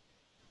K,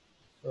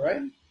 all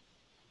right?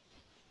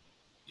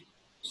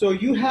 So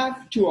you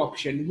have two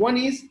options. One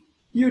is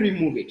you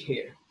remove it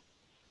here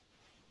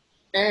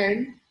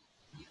and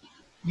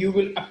you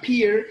will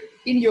appear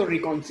in your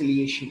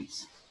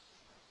reconciliations.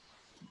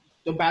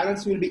 The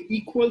balance will be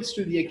equals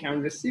to the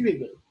account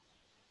receivable.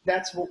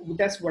 That's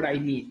what I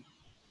mean.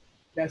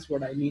 That's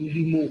what I mean,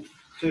 remove.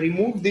 So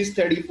remove this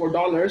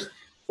 $34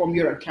 from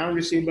your account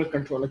receivable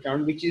control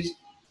account, which is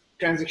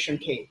transaction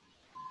K.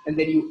 And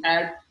then you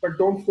add, but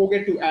don't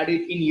forget to add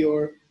it in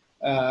your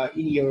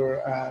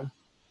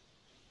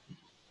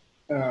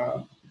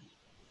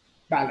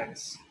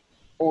balance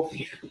of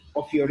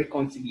your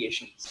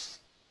reconciliations.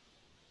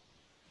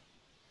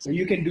 So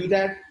you can do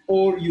that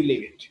or you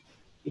leave it.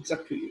 It's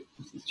up to you.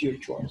 It's your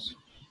choice.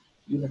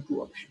 You have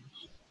two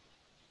options.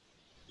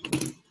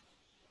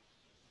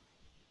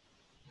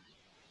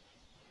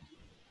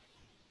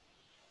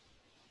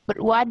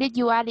 But why did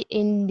you add it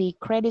in the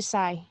credit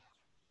side?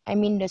 I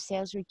mean the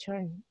sales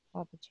return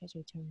or purchase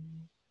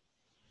return.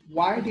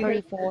 Why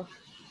did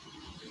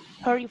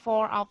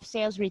 34 of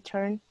sales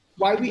return.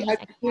 Why we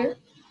had it here?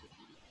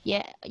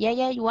 Yeah.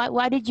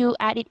 Why did you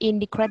add it in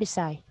the credit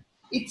side?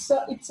 It's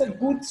a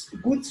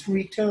goods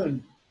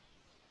return.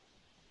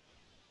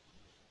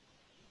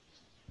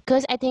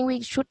 Because I think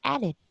we should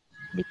add it.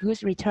 The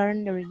goods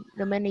return,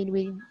 the money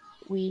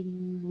we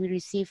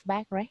receive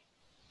back, right?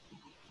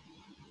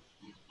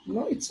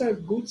 No, it's a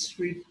goods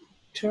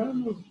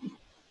return.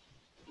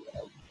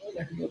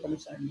 Let me open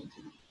assignment.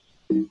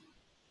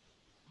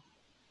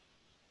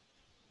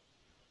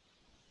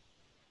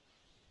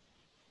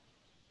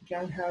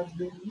 Account has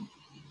been,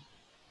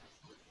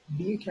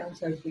 B accounts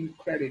has been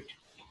credit.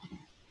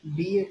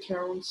 B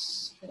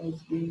accounts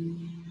has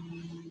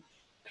been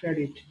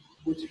credit.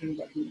 Goods return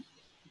button.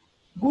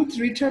 Goods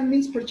return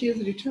means purchase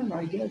return,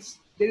 I guess.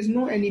 There is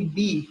no any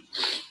B.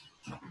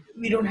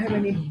 We don't have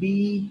any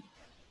B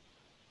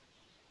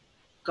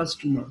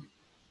customer.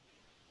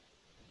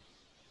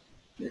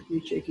 Let me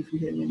check if we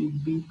have any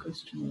B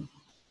customer.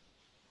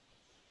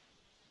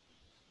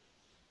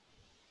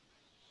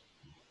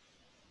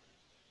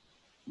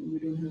 We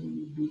don't have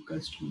any B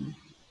customer.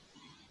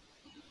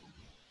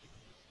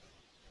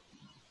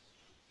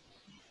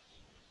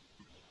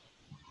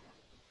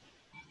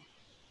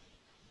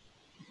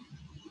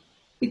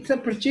 It's a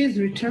purchase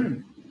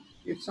return.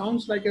 It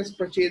sounds like a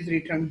purchase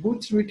return.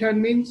 Goods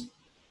return means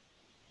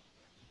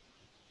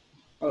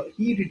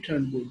he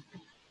returned good.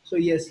 So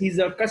yes, he's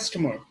a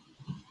customer.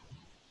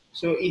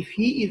 So if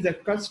he is a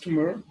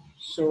customer,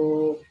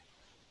 so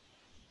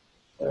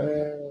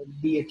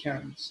B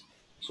accounts.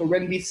 So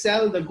when we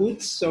sell the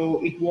goods,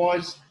 so it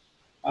was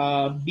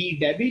B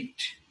debit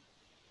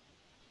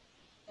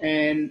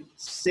and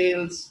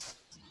sales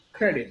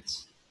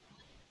credits,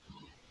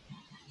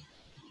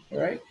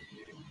 right?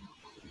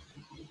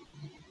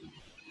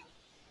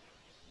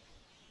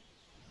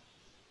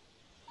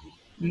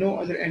 No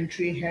other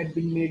entry had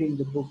been made in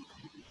the book.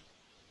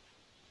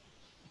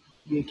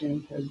 The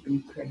account has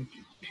been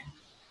credited.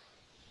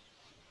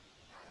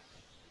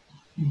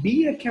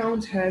 B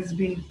account has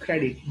been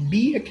credited.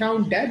 B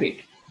account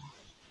debit.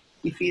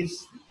 If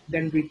is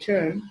then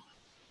return,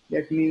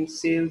 that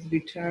means sales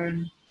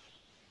return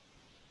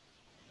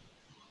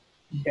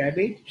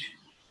debit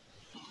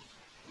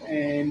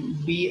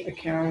and B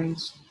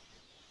accounts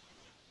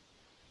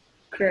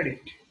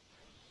credit.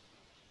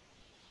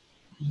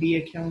 B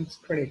accounts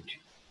credit.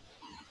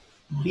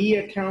 B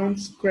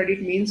accounts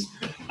credit means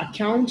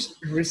accounts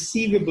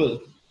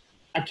receivable,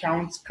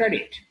 accounts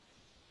credit.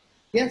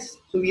 Yes,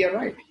 so we are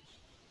right.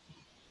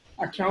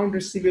 Account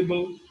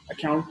receivable,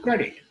 account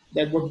credit.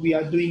 That's what we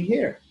are doing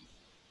here.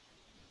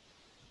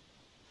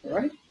 All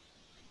right?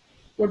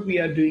 What we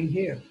are doing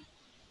here.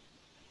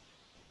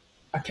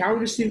 Account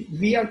receive,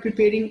 we are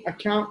preparing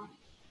account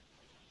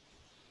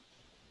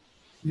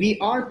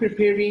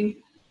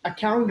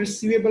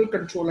receivable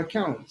control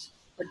accounts.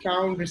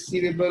 Account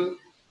receivable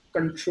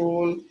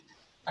control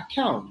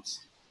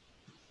accounts.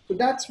 So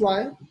that's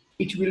why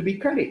it will be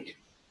credit.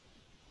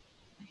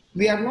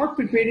 We are not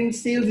preparing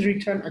sales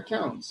return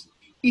accounts.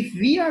 If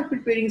we are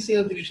preparing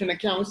sales return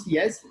accounts,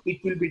 yes,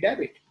 it will be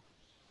debit.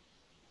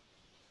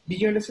 Did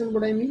you understand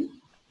what I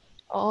mean?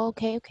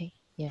 Okay.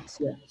 Yes.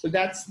 Yeah. So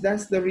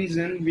that's the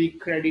reason we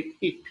credit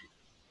it,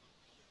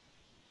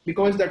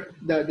 because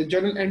the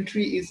journal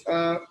entry is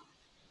a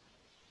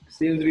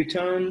sales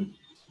return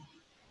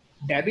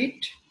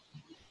debit,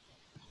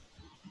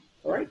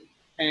 all right,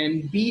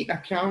 and B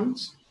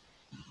accounts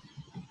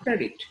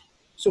credit.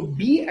 So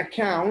B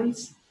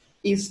accounts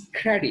is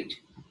credit.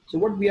 So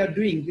what we are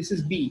doing, this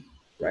is B,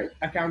 right?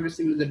 Account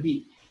receivable is a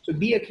B. So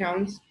B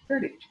accounts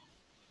credit,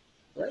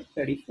 right?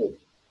 34.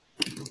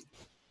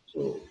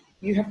 So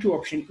you have two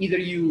options. Either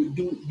you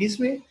do this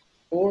way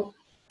or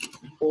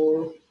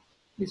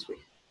this way.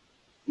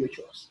 Your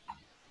choice.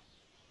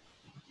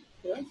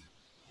 Right?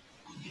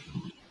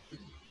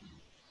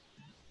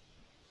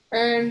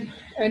 And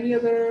any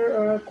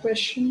other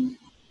question?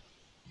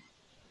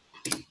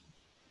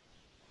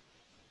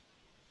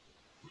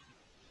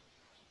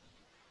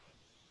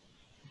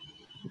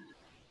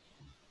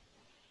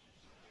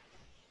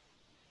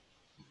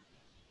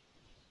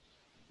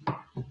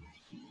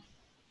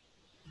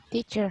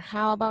 Teacher,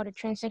 how about the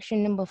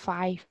transaction number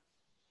 5?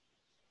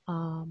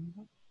 5.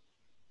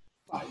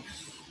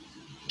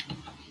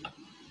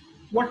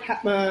 What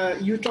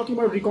you're talking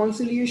about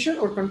reconciliation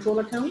or control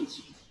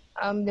accounts?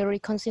 The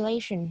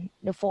reconciliation,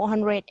 the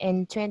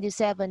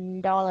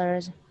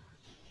 $427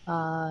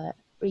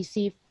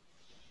 received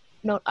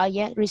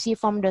received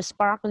from the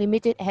Spark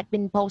Limited had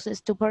been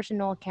posted to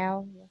personal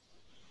account.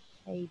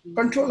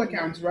 Control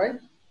accounts, right?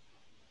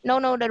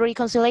 No, the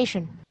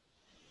reconciliation.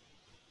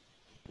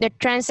 The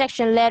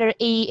transaction letter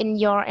E in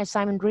your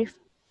assignment brief.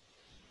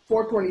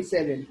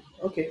 427.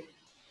 Okay.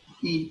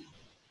 E.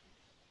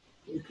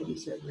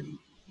 427.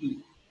 E.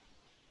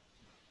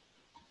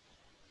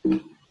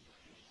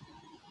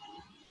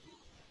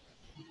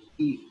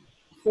 E.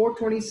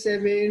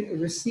 427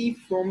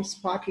 received from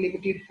Spark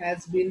Limited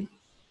had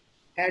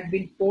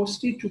been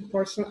posted to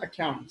personal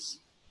accounts.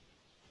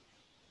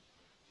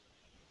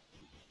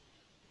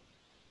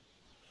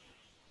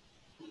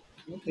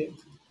 Okay.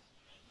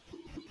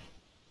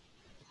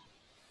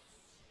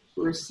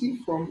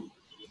 Received from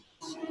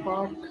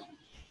Spark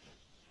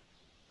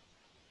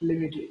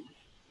Limited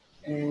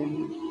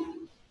and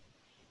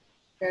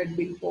had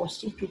been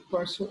posted to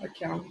personal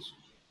accounts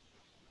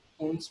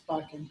on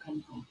Spark and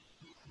Company.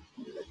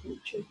 Let me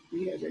check.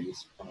 We have any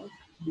Spark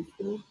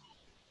before.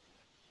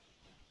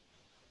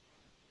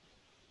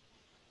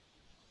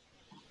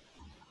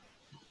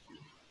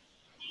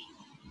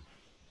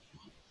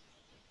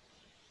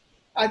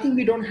 I think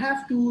we don't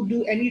have to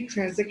do any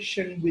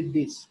transaction with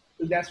this.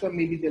 So that's why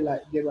maybe they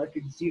write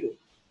it 0.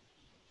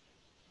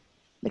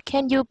 But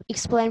can you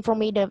explain for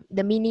me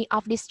the meaning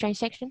of this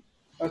transaction?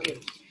 Okay.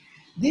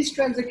 This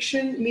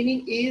transaction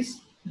meaning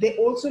is they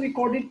also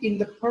recorded in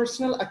the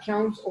personal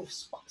accounts of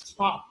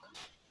Spark.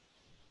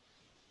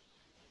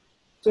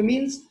 So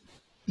means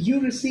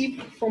you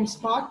receive from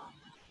Spark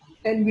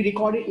and we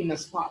record it in a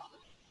Spark.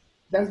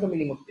 That's the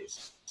meaning of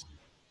this.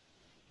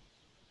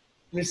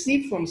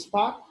 Receive from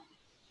Spark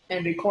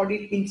and record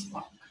it in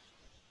Spark.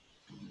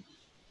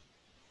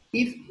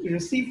 If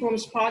receive from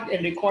Spark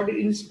and record it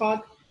in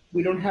Spark,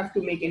 we don't have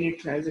to make any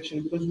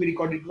transaction because we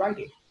recorded right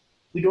it.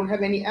 We don't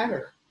have any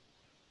error.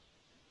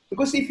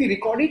 Because if we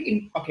record it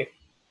in, okay,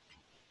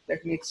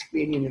 let me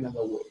explain in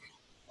another way.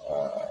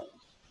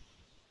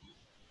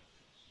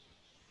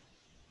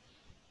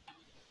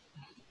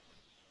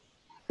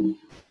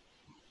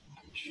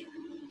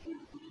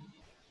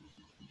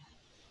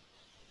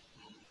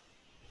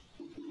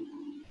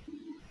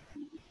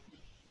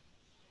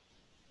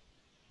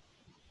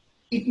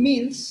 It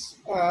means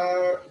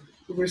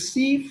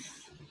receive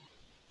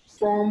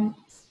from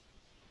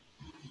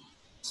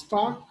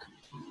Spark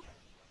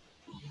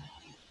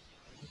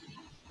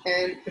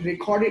and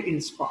record it in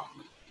Spark.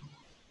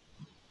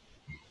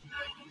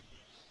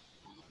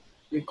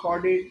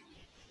 Recorded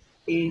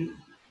in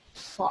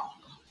Spark.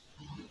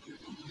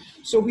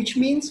 So which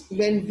means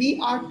when we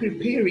are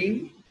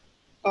preparing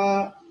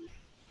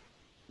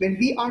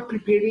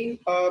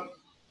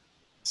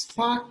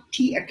Spark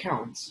T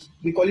accounts,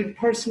 we call it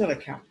personal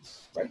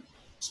accounts, right?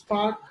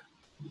 Spark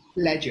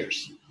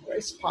ledgers,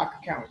 right? Spark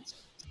accounts.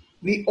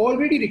 We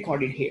already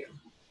recorded here.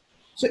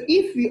 So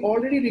if we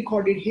already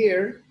recorded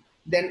here,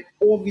 then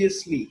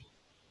obviously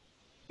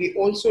we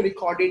also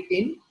recorded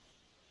in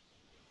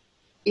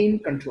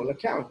control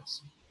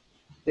accounts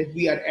that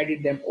we are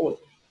added them all.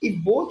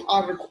 If both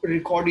are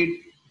recorded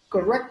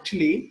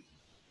correctly,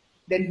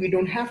 then we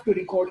don't have to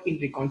record in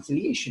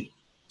reconciliation.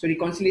 So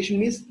reconciliation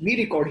means we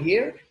record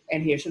here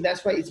and here. So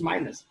that's why it's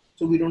minus.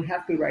 So we don't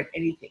have to write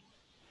anything.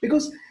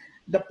 Because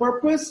the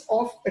purpose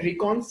of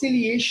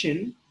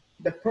reconciliation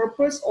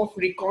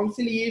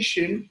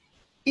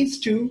is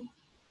to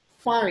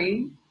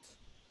find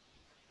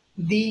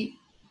the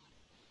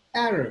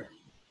error.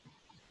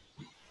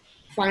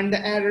 Find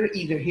the error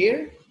either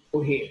here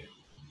or here.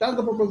 That's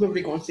the purpose of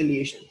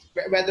reconciliation,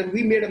 whether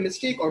we made a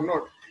mistake or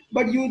not.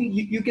 But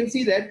you can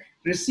see that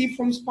received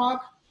from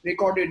Spark,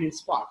 recorded in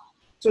Spark.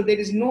 So there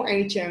is no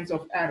any chance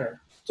of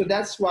error. So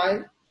that's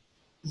why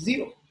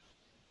 0.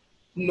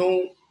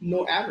 No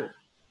error.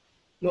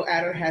 No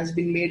error has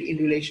been made in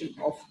relation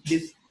of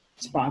this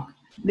Spark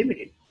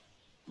limited,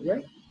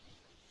 right?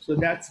 So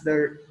that's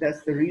the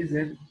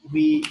reason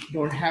we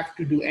don't have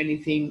to do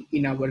anything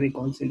in our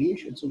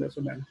reconciliation. So that's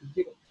what balance is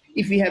zero.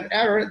 If we have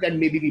error, then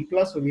maybe we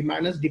plus or we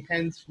minus,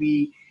 depends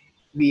we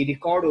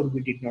record or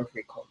we did not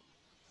record.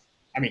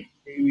 I mean,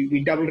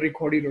 we double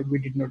recorded or we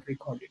did not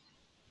record it.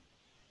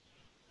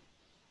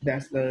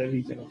 That's the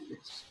reason of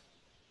this.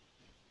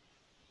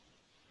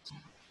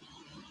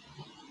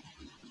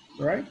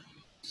 Right?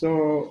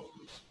 So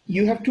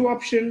you have two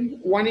options.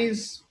 One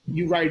is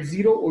you write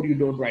zero or you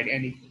don't write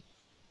anything.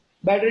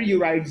 Better you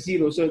write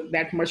zero, so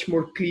that much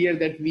more clear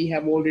that we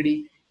have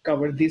already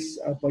covered this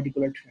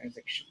particular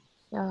transaction.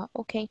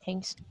 Okay,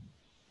 thanks.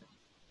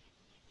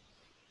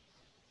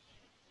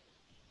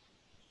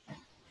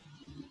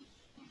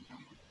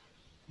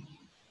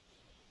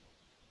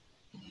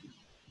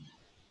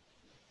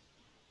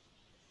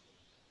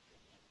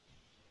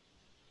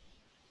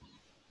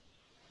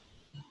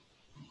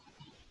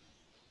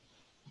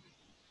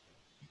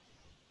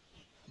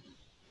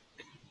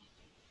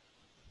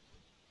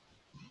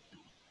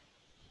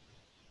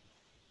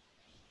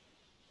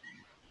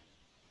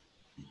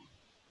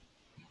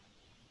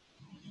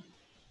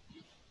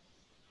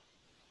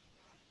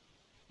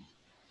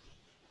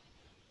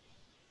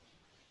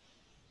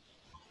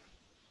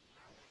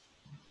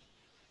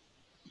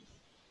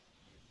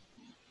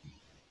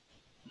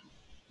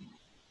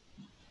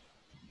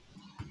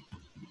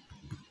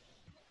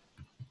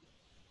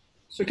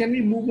 So can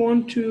we move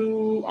on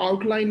to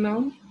outline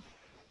now?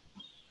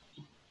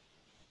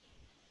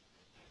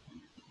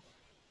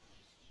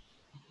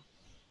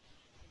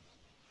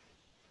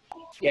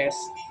 Yes.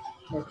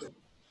 Okay.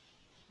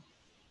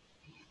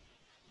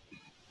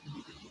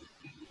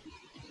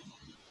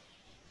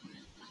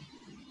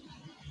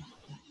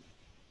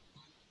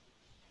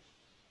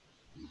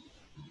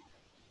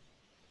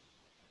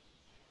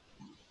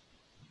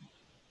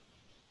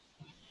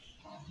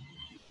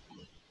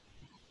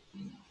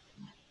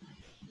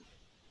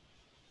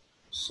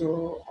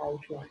 So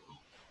outline.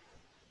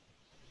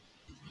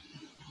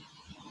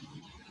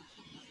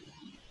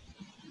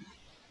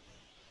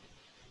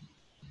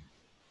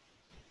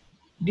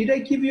 Did I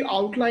give you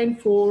outline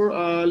for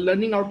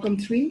learning outcome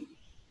 3?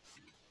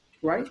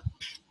 Right?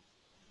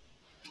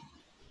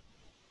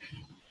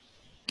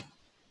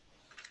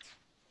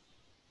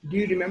 Do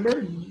you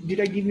remember?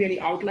 Did I give you any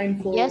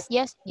outline for? Yes,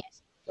 yes,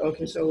 yes.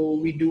 Okay, so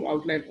we do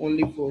outline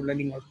only for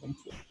learning outcome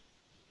 4.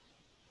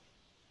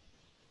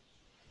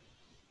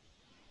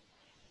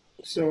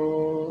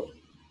 So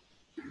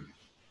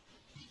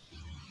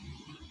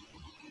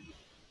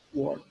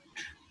what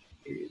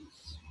is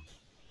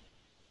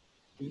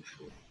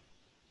crucial?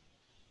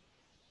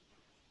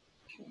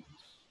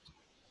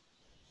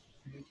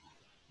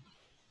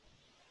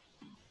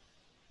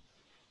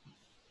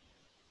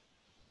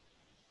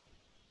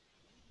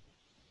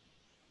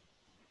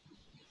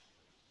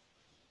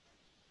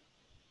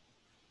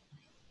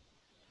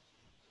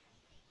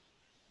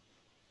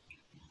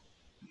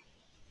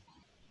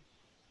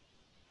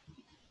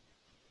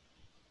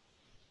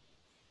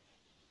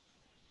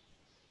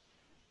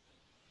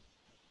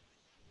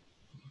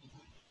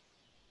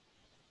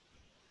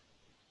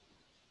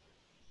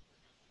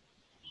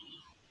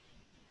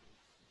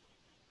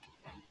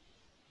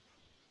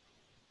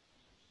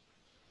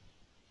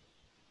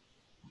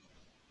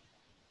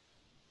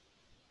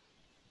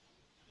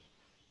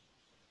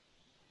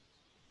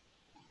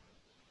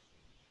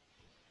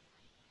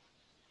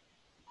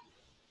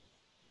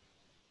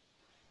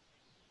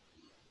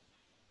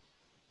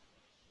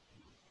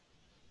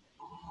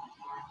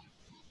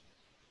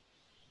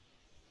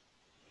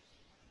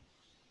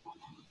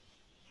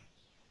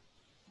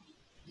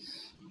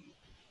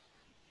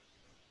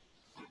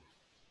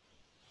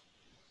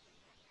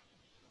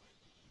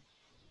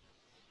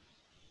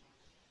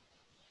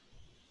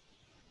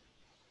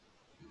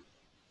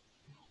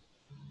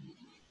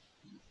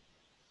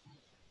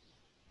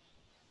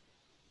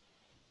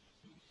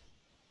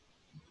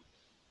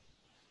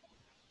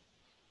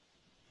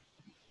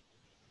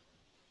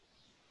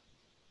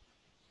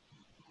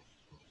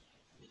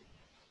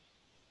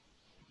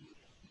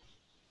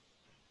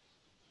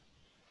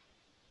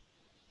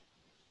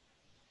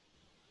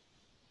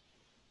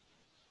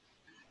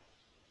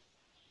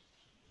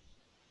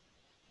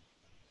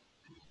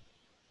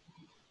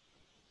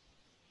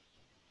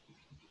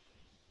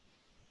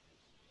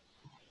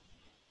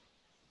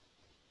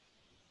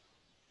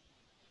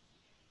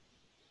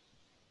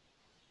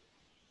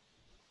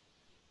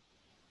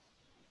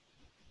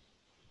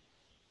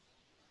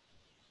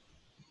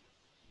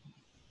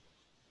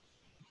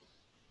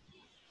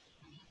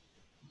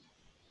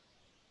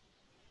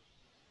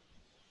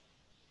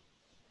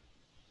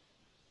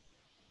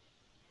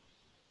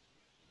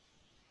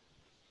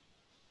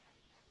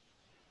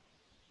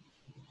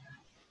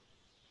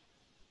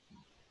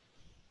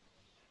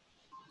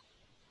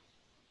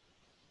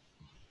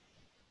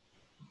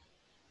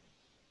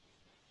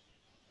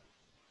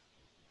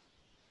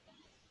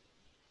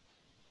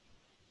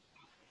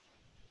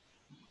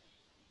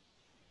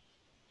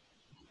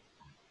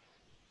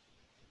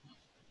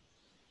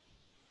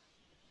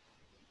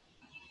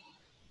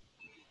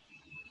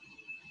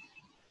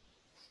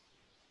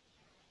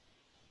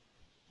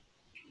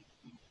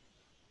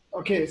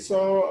 Okay,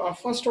 so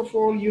first of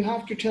all, you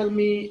have to tell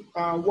me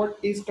what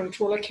is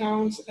control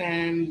accounts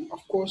and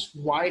of course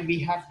why we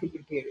have to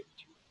prepare it.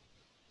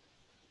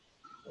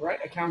 All right,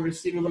 account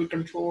receivable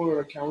control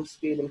or accounts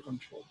payable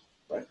control,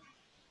 right?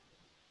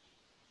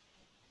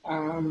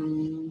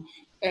 And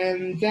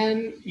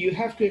then you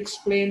have to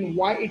explain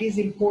why it is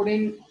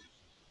important.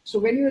 So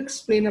when you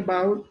explain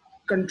about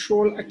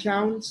control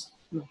accounts,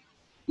 no.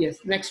 Yes,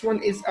 next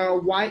one is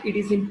why it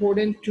is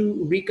important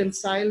to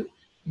reconcile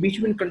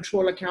between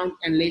control account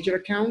and ledger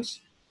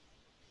accounts,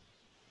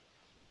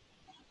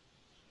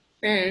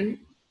 and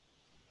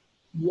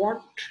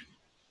what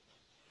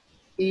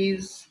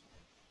is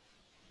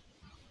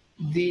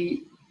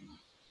the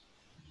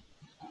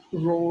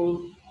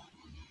role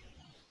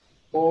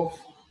of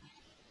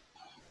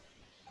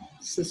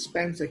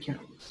suspense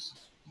accounts.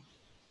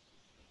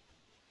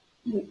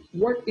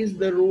 What is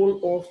the role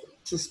of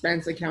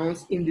suspense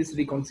accounts in this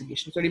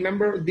reconciliation? So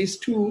remember, these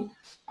two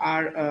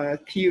are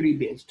theory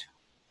based.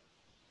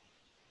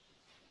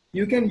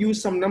 You can use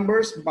some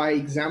numbers by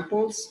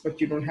examples, but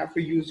you don't have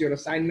to use your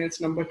assignments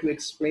number to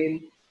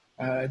explain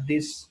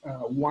this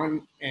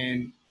 1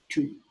 and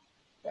 2,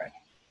 right?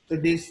 So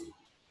this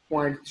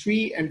point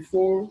 3 and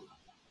 4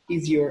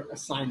 is your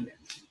assignment,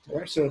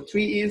 right? So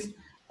 3 is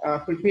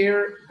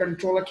prepare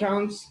control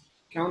accounts,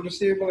 account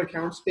receivable,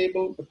 accounts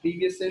payable, the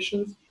previous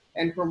sessions,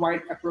 and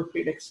provide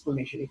appropriate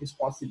explanation if it's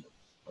possible,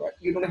 right?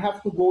 You don't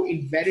have to go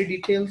in very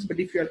details, but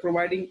if you are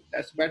providing,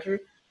 that's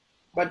better.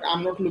 But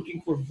I'm not looking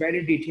for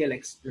very detailed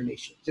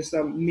explanation. Just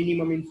a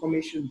minimum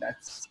information,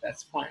 that's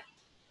fine.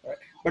 Right?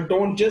 But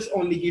don't just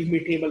only give me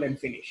table and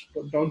finish.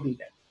 Don't do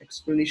that.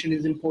 Explanation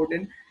is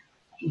important,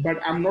 but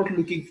I'm not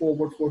looking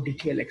forward for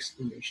detailed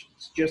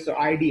explanations. Just the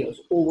ideas,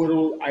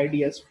 overall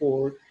ideas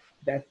for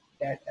that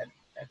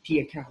T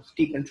accounts,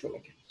 T control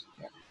accounts.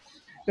 Yeah.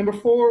 Number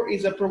 4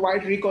 is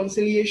provide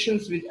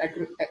reconciliations with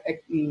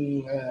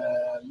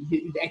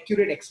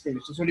accurate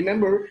explanation. So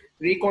remember,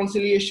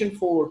 reconciliation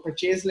for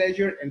purchase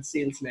ledger and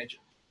sales ledger,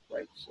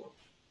 right? So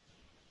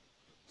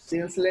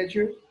sales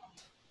ledger,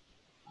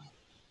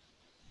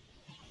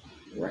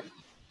 right,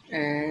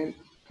 and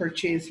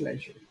purchase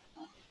ledger,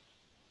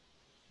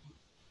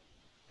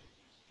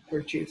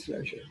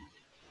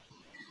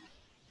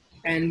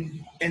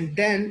 and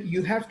then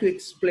you have to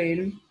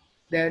explain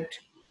that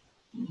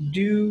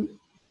do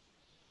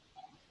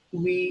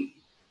we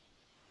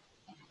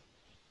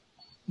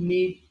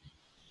need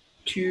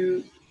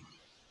to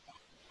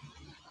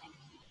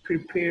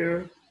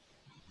prepare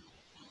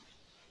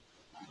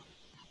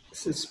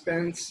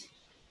suspense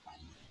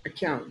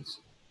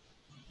accounts?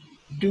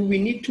 Do we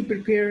need to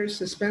prepare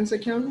suspense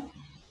account?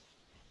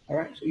 All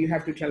right, so you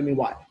have to tell me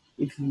why.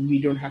 If we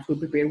don't have to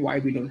prepare, why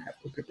we don't have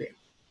to prepare.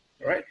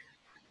 All right,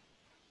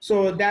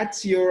 so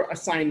that's your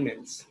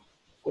assignments,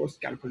 of course,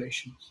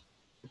 calculations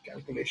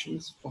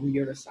from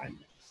your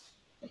assignments.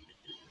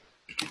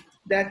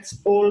 That's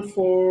all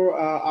for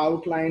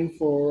outline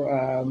for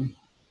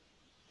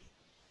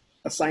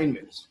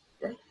assignments,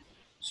 right?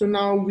 So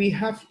now we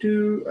have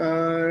to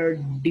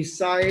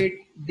decide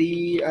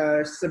the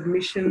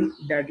submission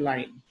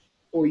deadline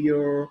for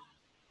your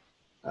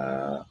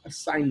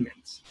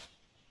assignments.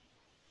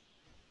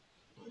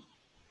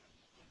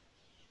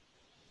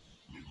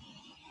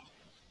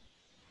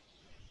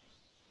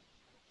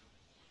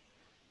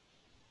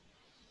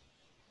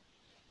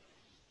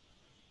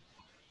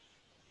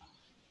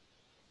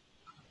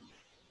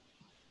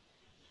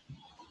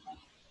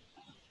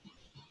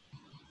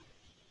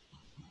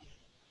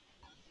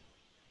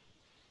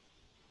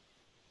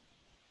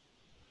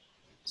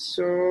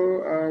 So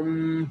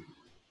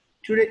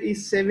today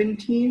is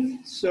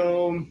 17,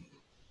 so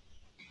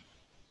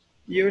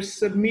your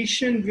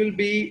submission will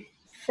be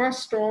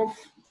 1st of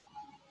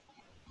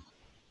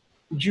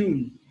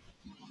June.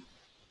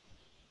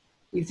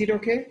 Is it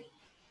okay?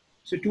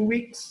 So 2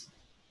 weeks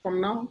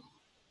from now.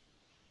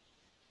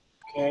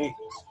 Okay.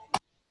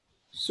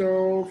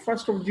 So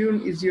 1st of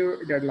June is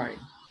your deadline,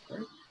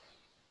 right?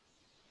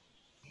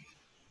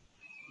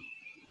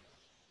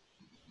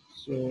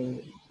 So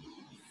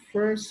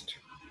 1st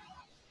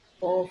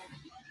of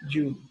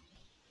June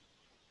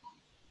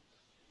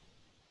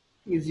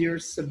is your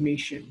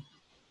submission.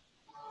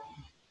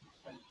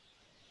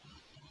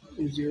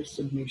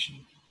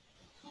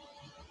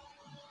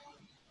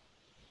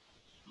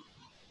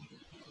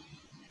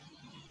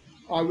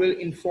 I will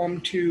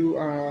inform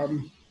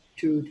to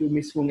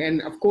Ms. Wong,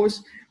 and of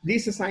course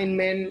this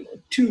assignment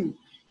too,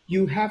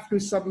 you have to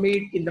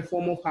submit in the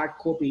form of hard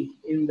copy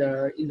in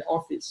the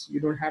office.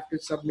 You don't have to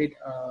submit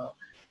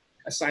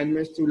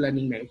assignments through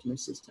learning management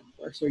system,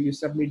 right? So you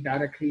submit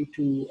directly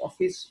to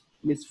office,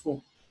 Ms. Wong.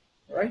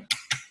 All right.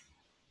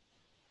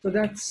 So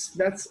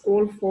that's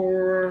all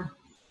for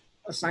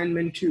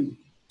assignment 2.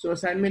 So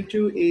assignment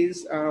 2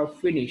 is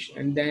finished,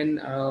 and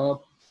then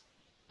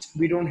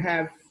we don't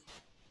have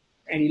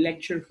any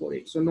lecture for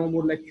it. So no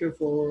more lecture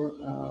for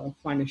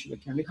financial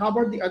accounting. How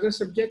about the other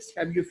subjects?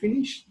 Have you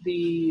finished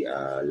the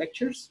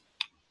lectures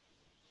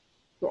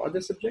for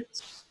other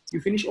subjects?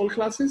 You finish all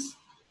classes?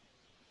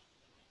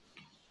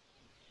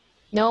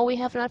 No, we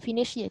have not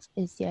finished it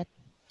yet.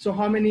 So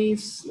how many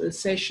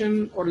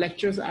session or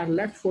lectures are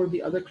left for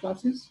the other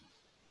classes?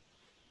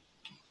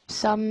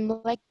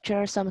 Some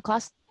lectures, some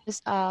classes,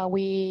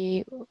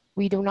 we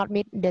do not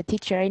meet the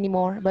teacher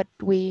anymore, but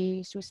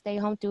we should stay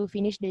home to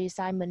finish the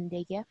assignment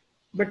they give.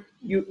 But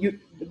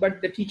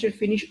but the teacher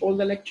finished all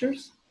the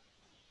lectures?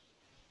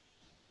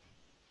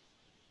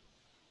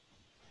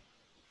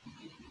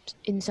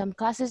 In some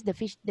classes,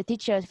 the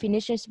teacher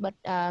finishes, but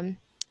on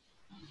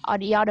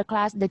the other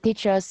class, the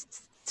teachers,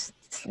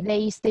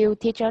 they still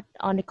teach it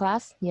on the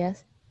class.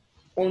 Yes.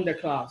 On the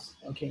class,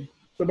 okay.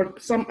 So,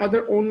 but some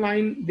other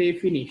online they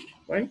finished,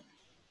 right?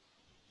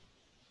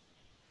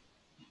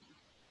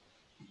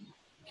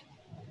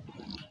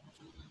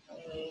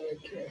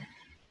 Okay.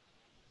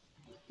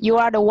 You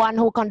are the one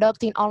who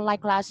conducting online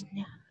class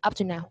up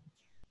to now.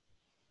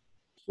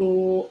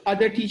 So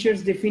other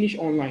teachers they finish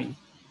online.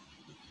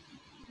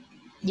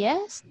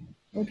 Yes.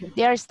 Okay.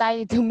 They are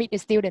starting to meet the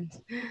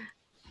students.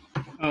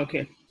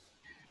 Okay.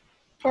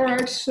 All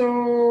right.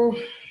 So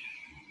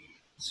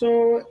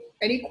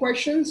any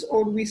questions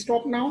or we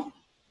stop now?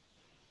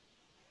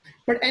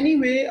 But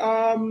anyway,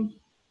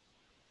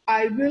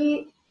 I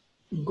will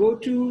go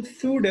to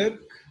Thuduk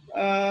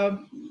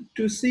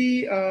to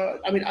see.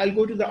 I mean, I'll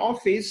go to the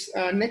office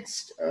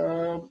next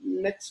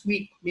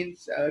week.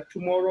 Means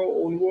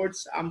tomorrow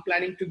onwards. I'm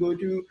planning to go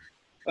to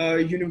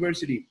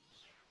university.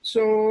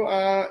 So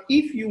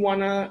if you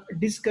wanna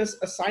discuss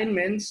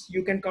assignments,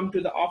 you can come to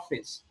the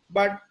office.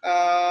 But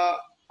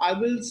I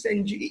will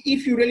send you,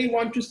 if you really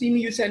want to see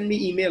me, you send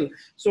me email.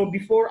 So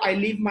before I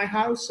leave my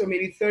house, so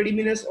maybe 30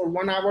 minutes or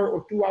 1 hour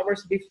or 2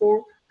 hours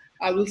before,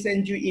 I will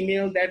send you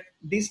email that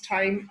this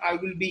time I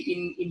will be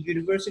in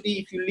university.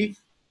 If you live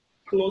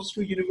close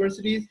to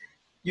universities,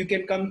 you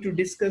can come to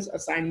discuss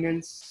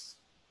assignments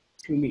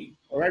to me.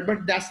 All right,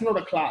 but that's not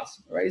a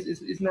class, right?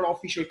 It's not an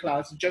official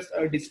class, just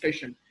a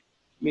discussion.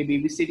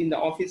 Maybe we sit in the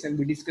office and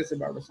we discuss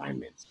about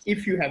assignments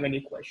if you have any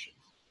questions,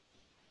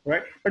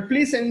 right? But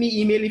please send me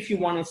email if you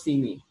want to see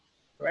me,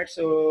 right?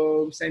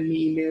 So send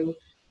me email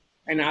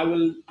and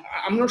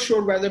I'm not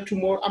sure whether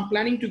tomorrow, I'm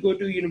planning to go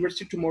to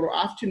university tomorrow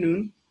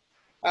afternoon,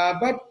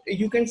 but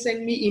you can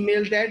send me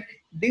email that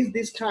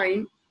this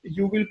time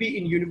you will be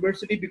in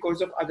university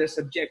because of other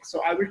subjects.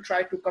 So I will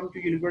try to come to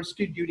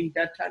university during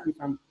that time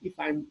if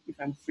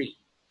I'm free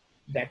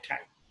that time,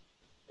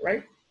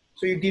 right?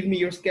 So you give me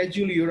your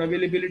schedule, your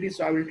availability,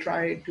 so I will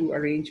try to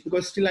arrange,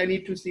 because still I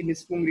need to see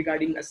Ms. Pung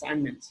regarding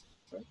assignments.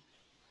 Right?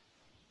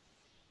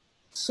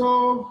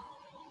 So,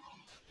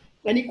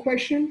 any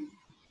question?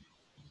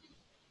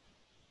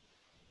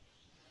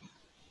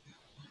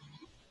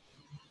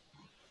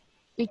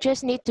 We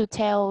just need to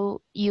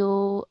tell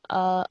you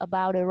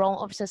about the role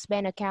of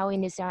suspend account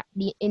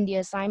in the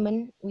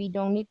assignment. We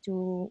don't need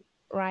to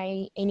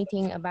write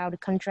anything about the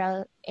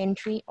control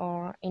entry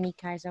or any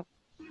kinds of.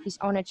 It's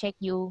on a check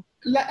you.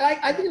 Like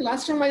I think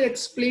last time I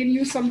explained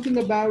you something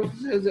about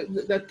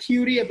the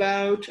theory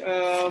about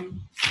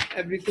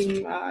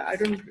everything. I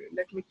don't.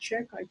 Let me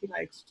check. I think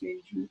I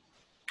explained you.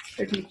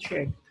 Let me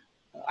check.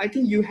 I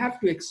think you have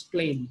to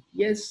explain.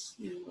 Yes.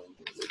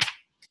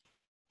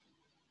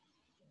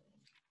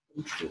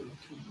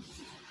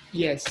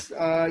 Yes.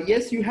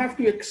 Yes, you have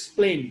to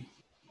explain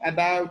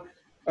about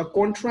a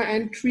contra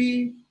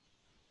entry.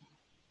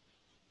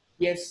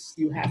 Yes,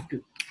 you have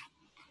to.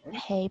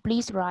 Hey,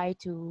 please write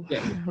to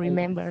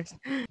remember.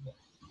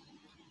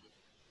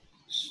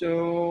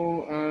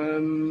 So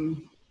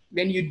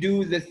when you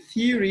do the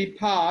theory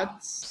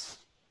parts,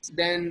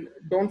 then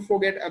don't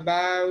forget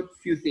about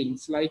few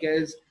things like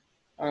as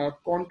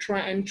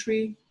contra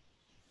entry,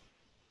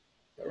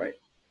 all right?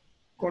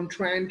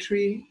 Contra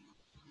entry,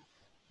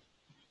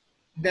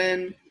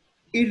 then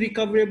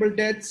irrecoverable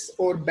debts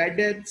or bad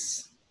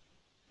debts,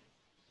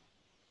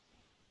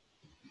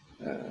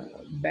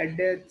 bad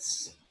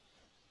debts.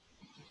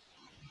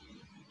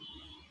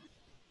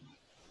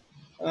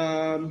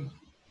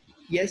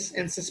 Yes,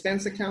 and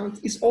suspense accounts.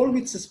 It's all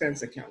with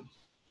suspense account.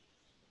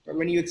 But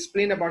when you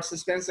explain about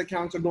suspense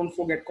accounts, so don't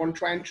forget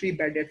contra entry,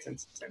 bad debts, and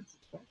suspense.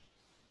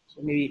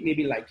 So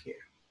maybe like here.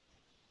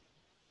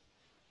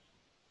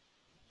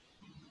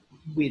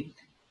 With.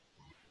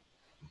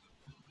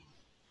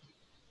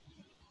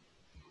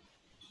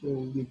 So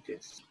with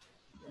this.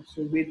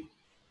 So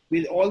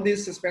with all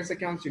these suspense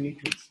accounts, you need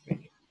to explain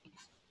it.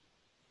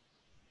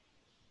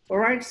 All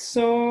right,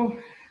 so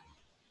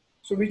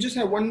we just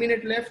have 1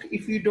 minute left.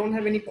 If you don't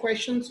have any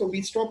questions, so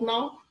we stop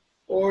now.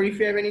 Or if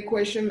you have any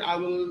question, I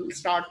will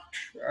start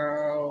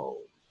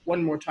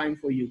one more time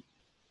for you.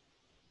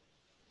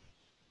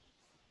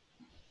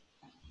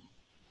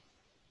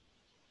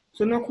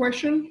 So no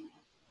question?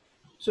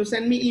 So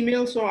send me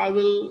email, so I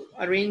will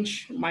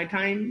arrange my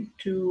time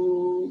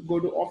to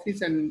go to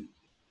office, and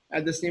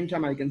at the same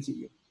time I can see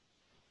you.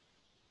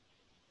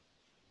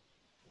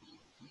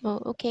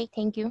 Oh, okay,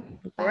 thank you.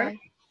 Bye. All right.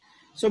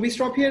 So we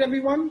stop here,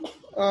 everyone.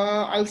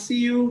 I'll see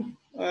you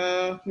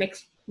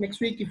next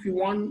week if you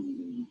want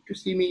to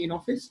see me in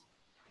office.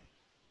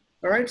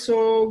 All right,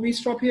 so we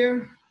stop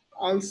here.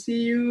 I'll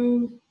see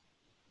you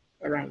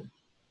around.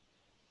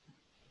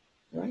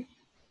 All right.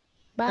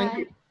 Bye. Thank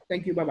you.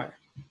 Thank you. Bye-bye.